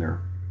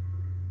Eisner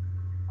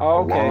a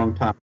Oh, okay. long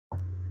time.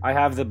 I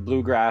have the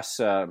Bluegrass,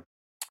 the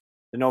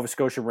Nova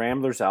Scotia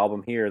Ramblers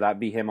album here. That'd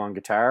be him on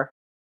guitar.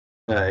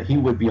 He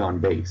would be on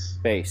bass.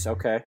 Bass,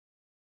 okay.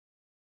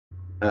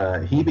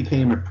 He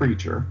became a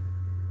preacher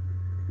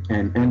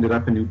and ended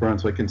up in New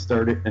Brunswick and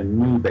started a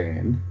new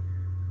band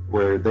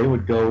where they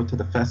would go to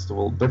the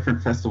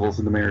different festivals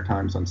in the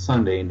Maritimes on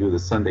Sunday and do the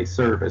Sunday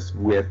service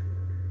with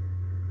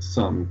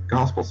some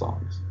gospel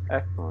songs.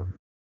 Excellent.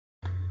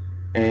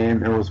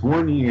 And there was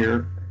one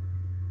year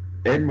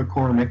Ed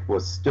McCormick it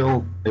was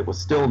still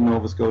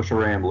Nova Scotia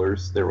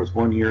Ramblers. There was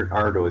one year at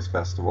Ardois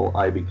Festival.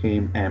 I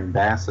became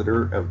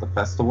ambassador of the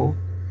festival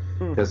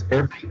because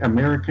every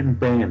American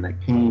band that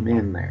came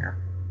in there,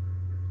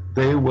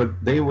 they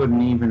would barely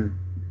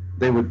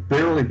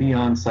be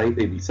on site.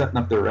 They'd be setting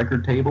up their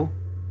record table,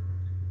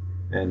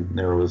 and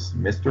there was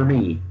Mr.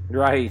 Me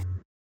Right.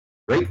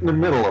 right in the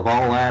middle of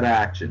all that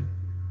action.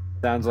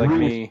 Sounds like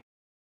me.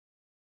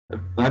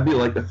 I'd be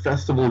like the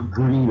festival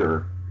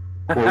greeter,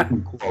 quote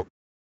unquote,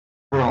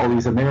 for all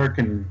these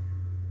American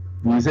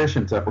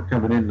musicians that were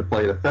coming in to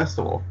play the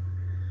festival.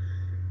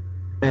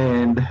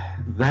 And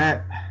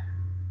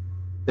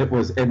it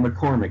was Ed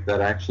McCormick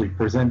that actually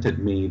presented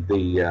me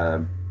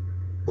the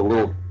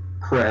little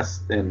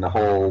crest and the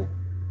whole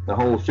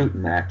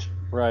shooting match.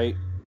 Right.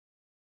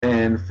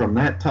 And from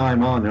that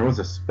time on, there was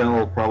a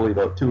spell, probably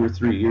about 2 or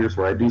 3 years,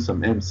 where I do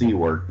some MC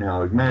work.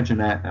 Now, imagine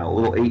that now, a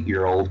little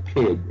 8-year-old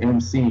kid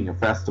MCing a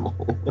festival.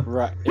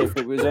 Right. If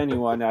it was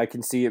anyone, I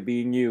can see it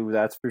being you.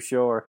 That's for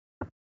sure.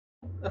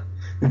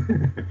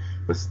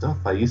 The stuff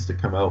I used to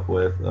come out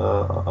with,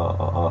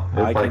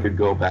 if I could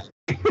go back.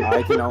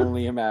 I can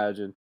only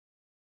imagine.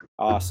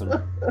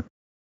 Awesome.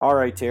 All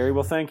right, Terry.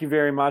 Well, thank you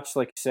very much.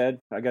 Like you said,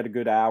 I got a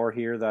good hour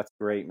here. That's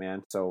great,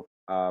 man. So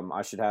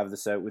I should have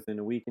this out within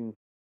a week, and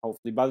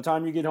hopefully by the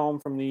time you get home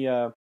from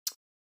the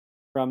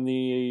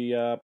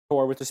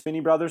tour with the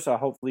Spinney Brothers, I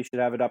hopefully should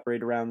have it up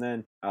right around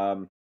then.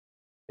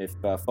 If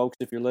folks,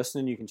 if you're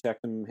listening, you can check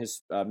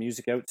his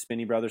music out.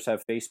 Spinney Brothers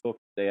have Facebook.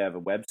 They have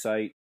a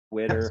website,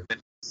 Twitter.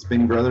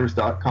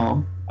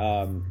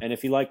 SpinneyBrothers.com. And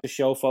if you like the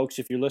show, folks,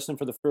 if you're listening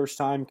for the first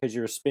time because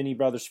you're a Spinney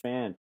Brothers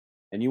fan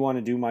and you want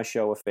to do my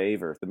show a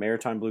favor, the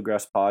Maritime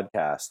Bluegrass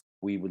Podcast,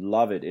 we would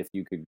love it if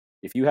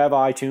you have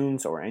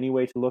iTunes or any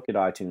way to look at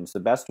iTunes. The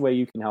best way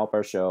you can help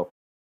our show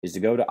is to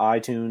go to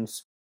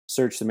iTunes,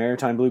 search the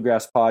Maritime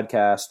Bluegrass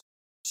Podcast,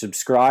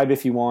 subscribe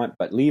if you want,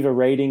 but leave a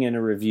rating and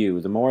a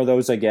review. The more of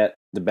those I get,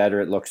 the better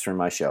it looks for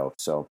my show.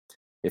 So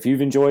if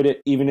you've enjoyed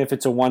it, even if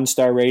it's a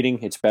 1-star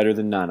rating, it's better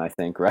than none, I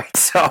think, right?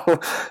 So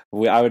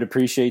I would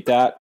appreciate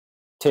that.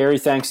 Terry,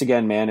 thanks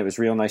again, man. It was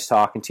real nice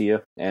talking to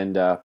you, and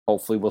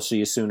hopefully we'll see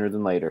you sooner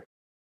than later.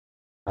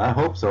 I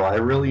hope so. I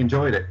really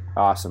enjoyed it.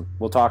 Awesome.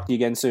 We'll talk to you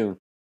again soon.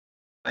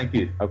 Thank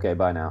you. Okay,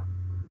 bye now.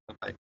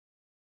 Bye.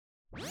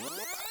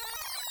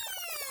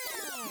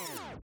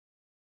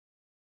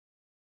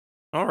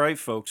 All right,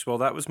 folks. Well,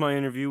 that was my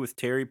interview with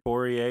Terry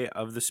Poirier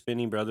of the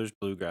Spinney Brothers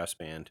Bluegrass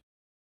Band.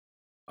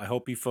 I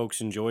hope you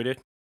folks enjoyed it.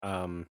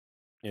 Um,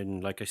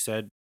 and like I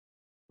said,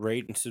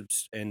 rate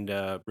and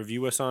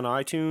review us on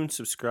iTunes,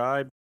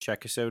 subscribe,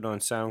 check us out on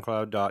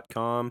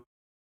soundcloud.com,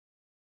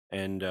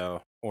 and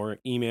or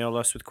email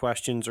us with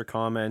questions or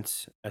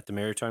comments at the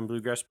Maritime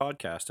Bluegrass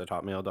Podcast at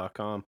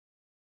hotmail.com.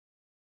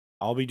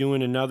 I'll be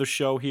doing another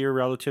show here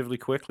relatively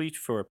quickly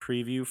for a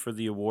preview for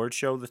the award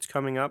show that's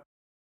coming up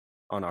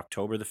on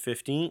October the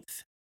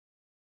 15th,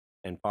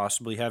 and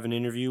possibly have an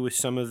interview with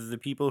some of the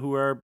people who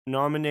are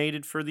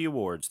nominated for the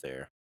awards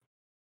there.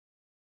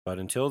 But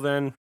until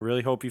then,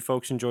 really hope you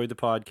folks enjoyed the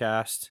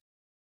podcast,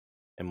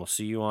 and we'll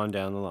see you on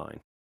down the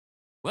line.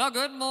 Well,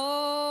 good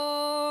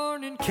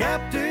morning,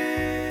 Captain,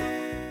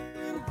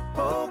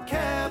 oh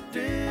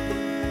Captain,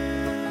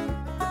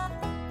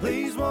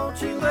 please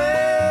won't you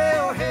lay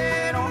your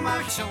head on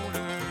my shoulder,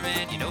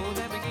 and you know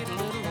that we get a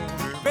little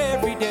older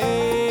every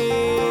day.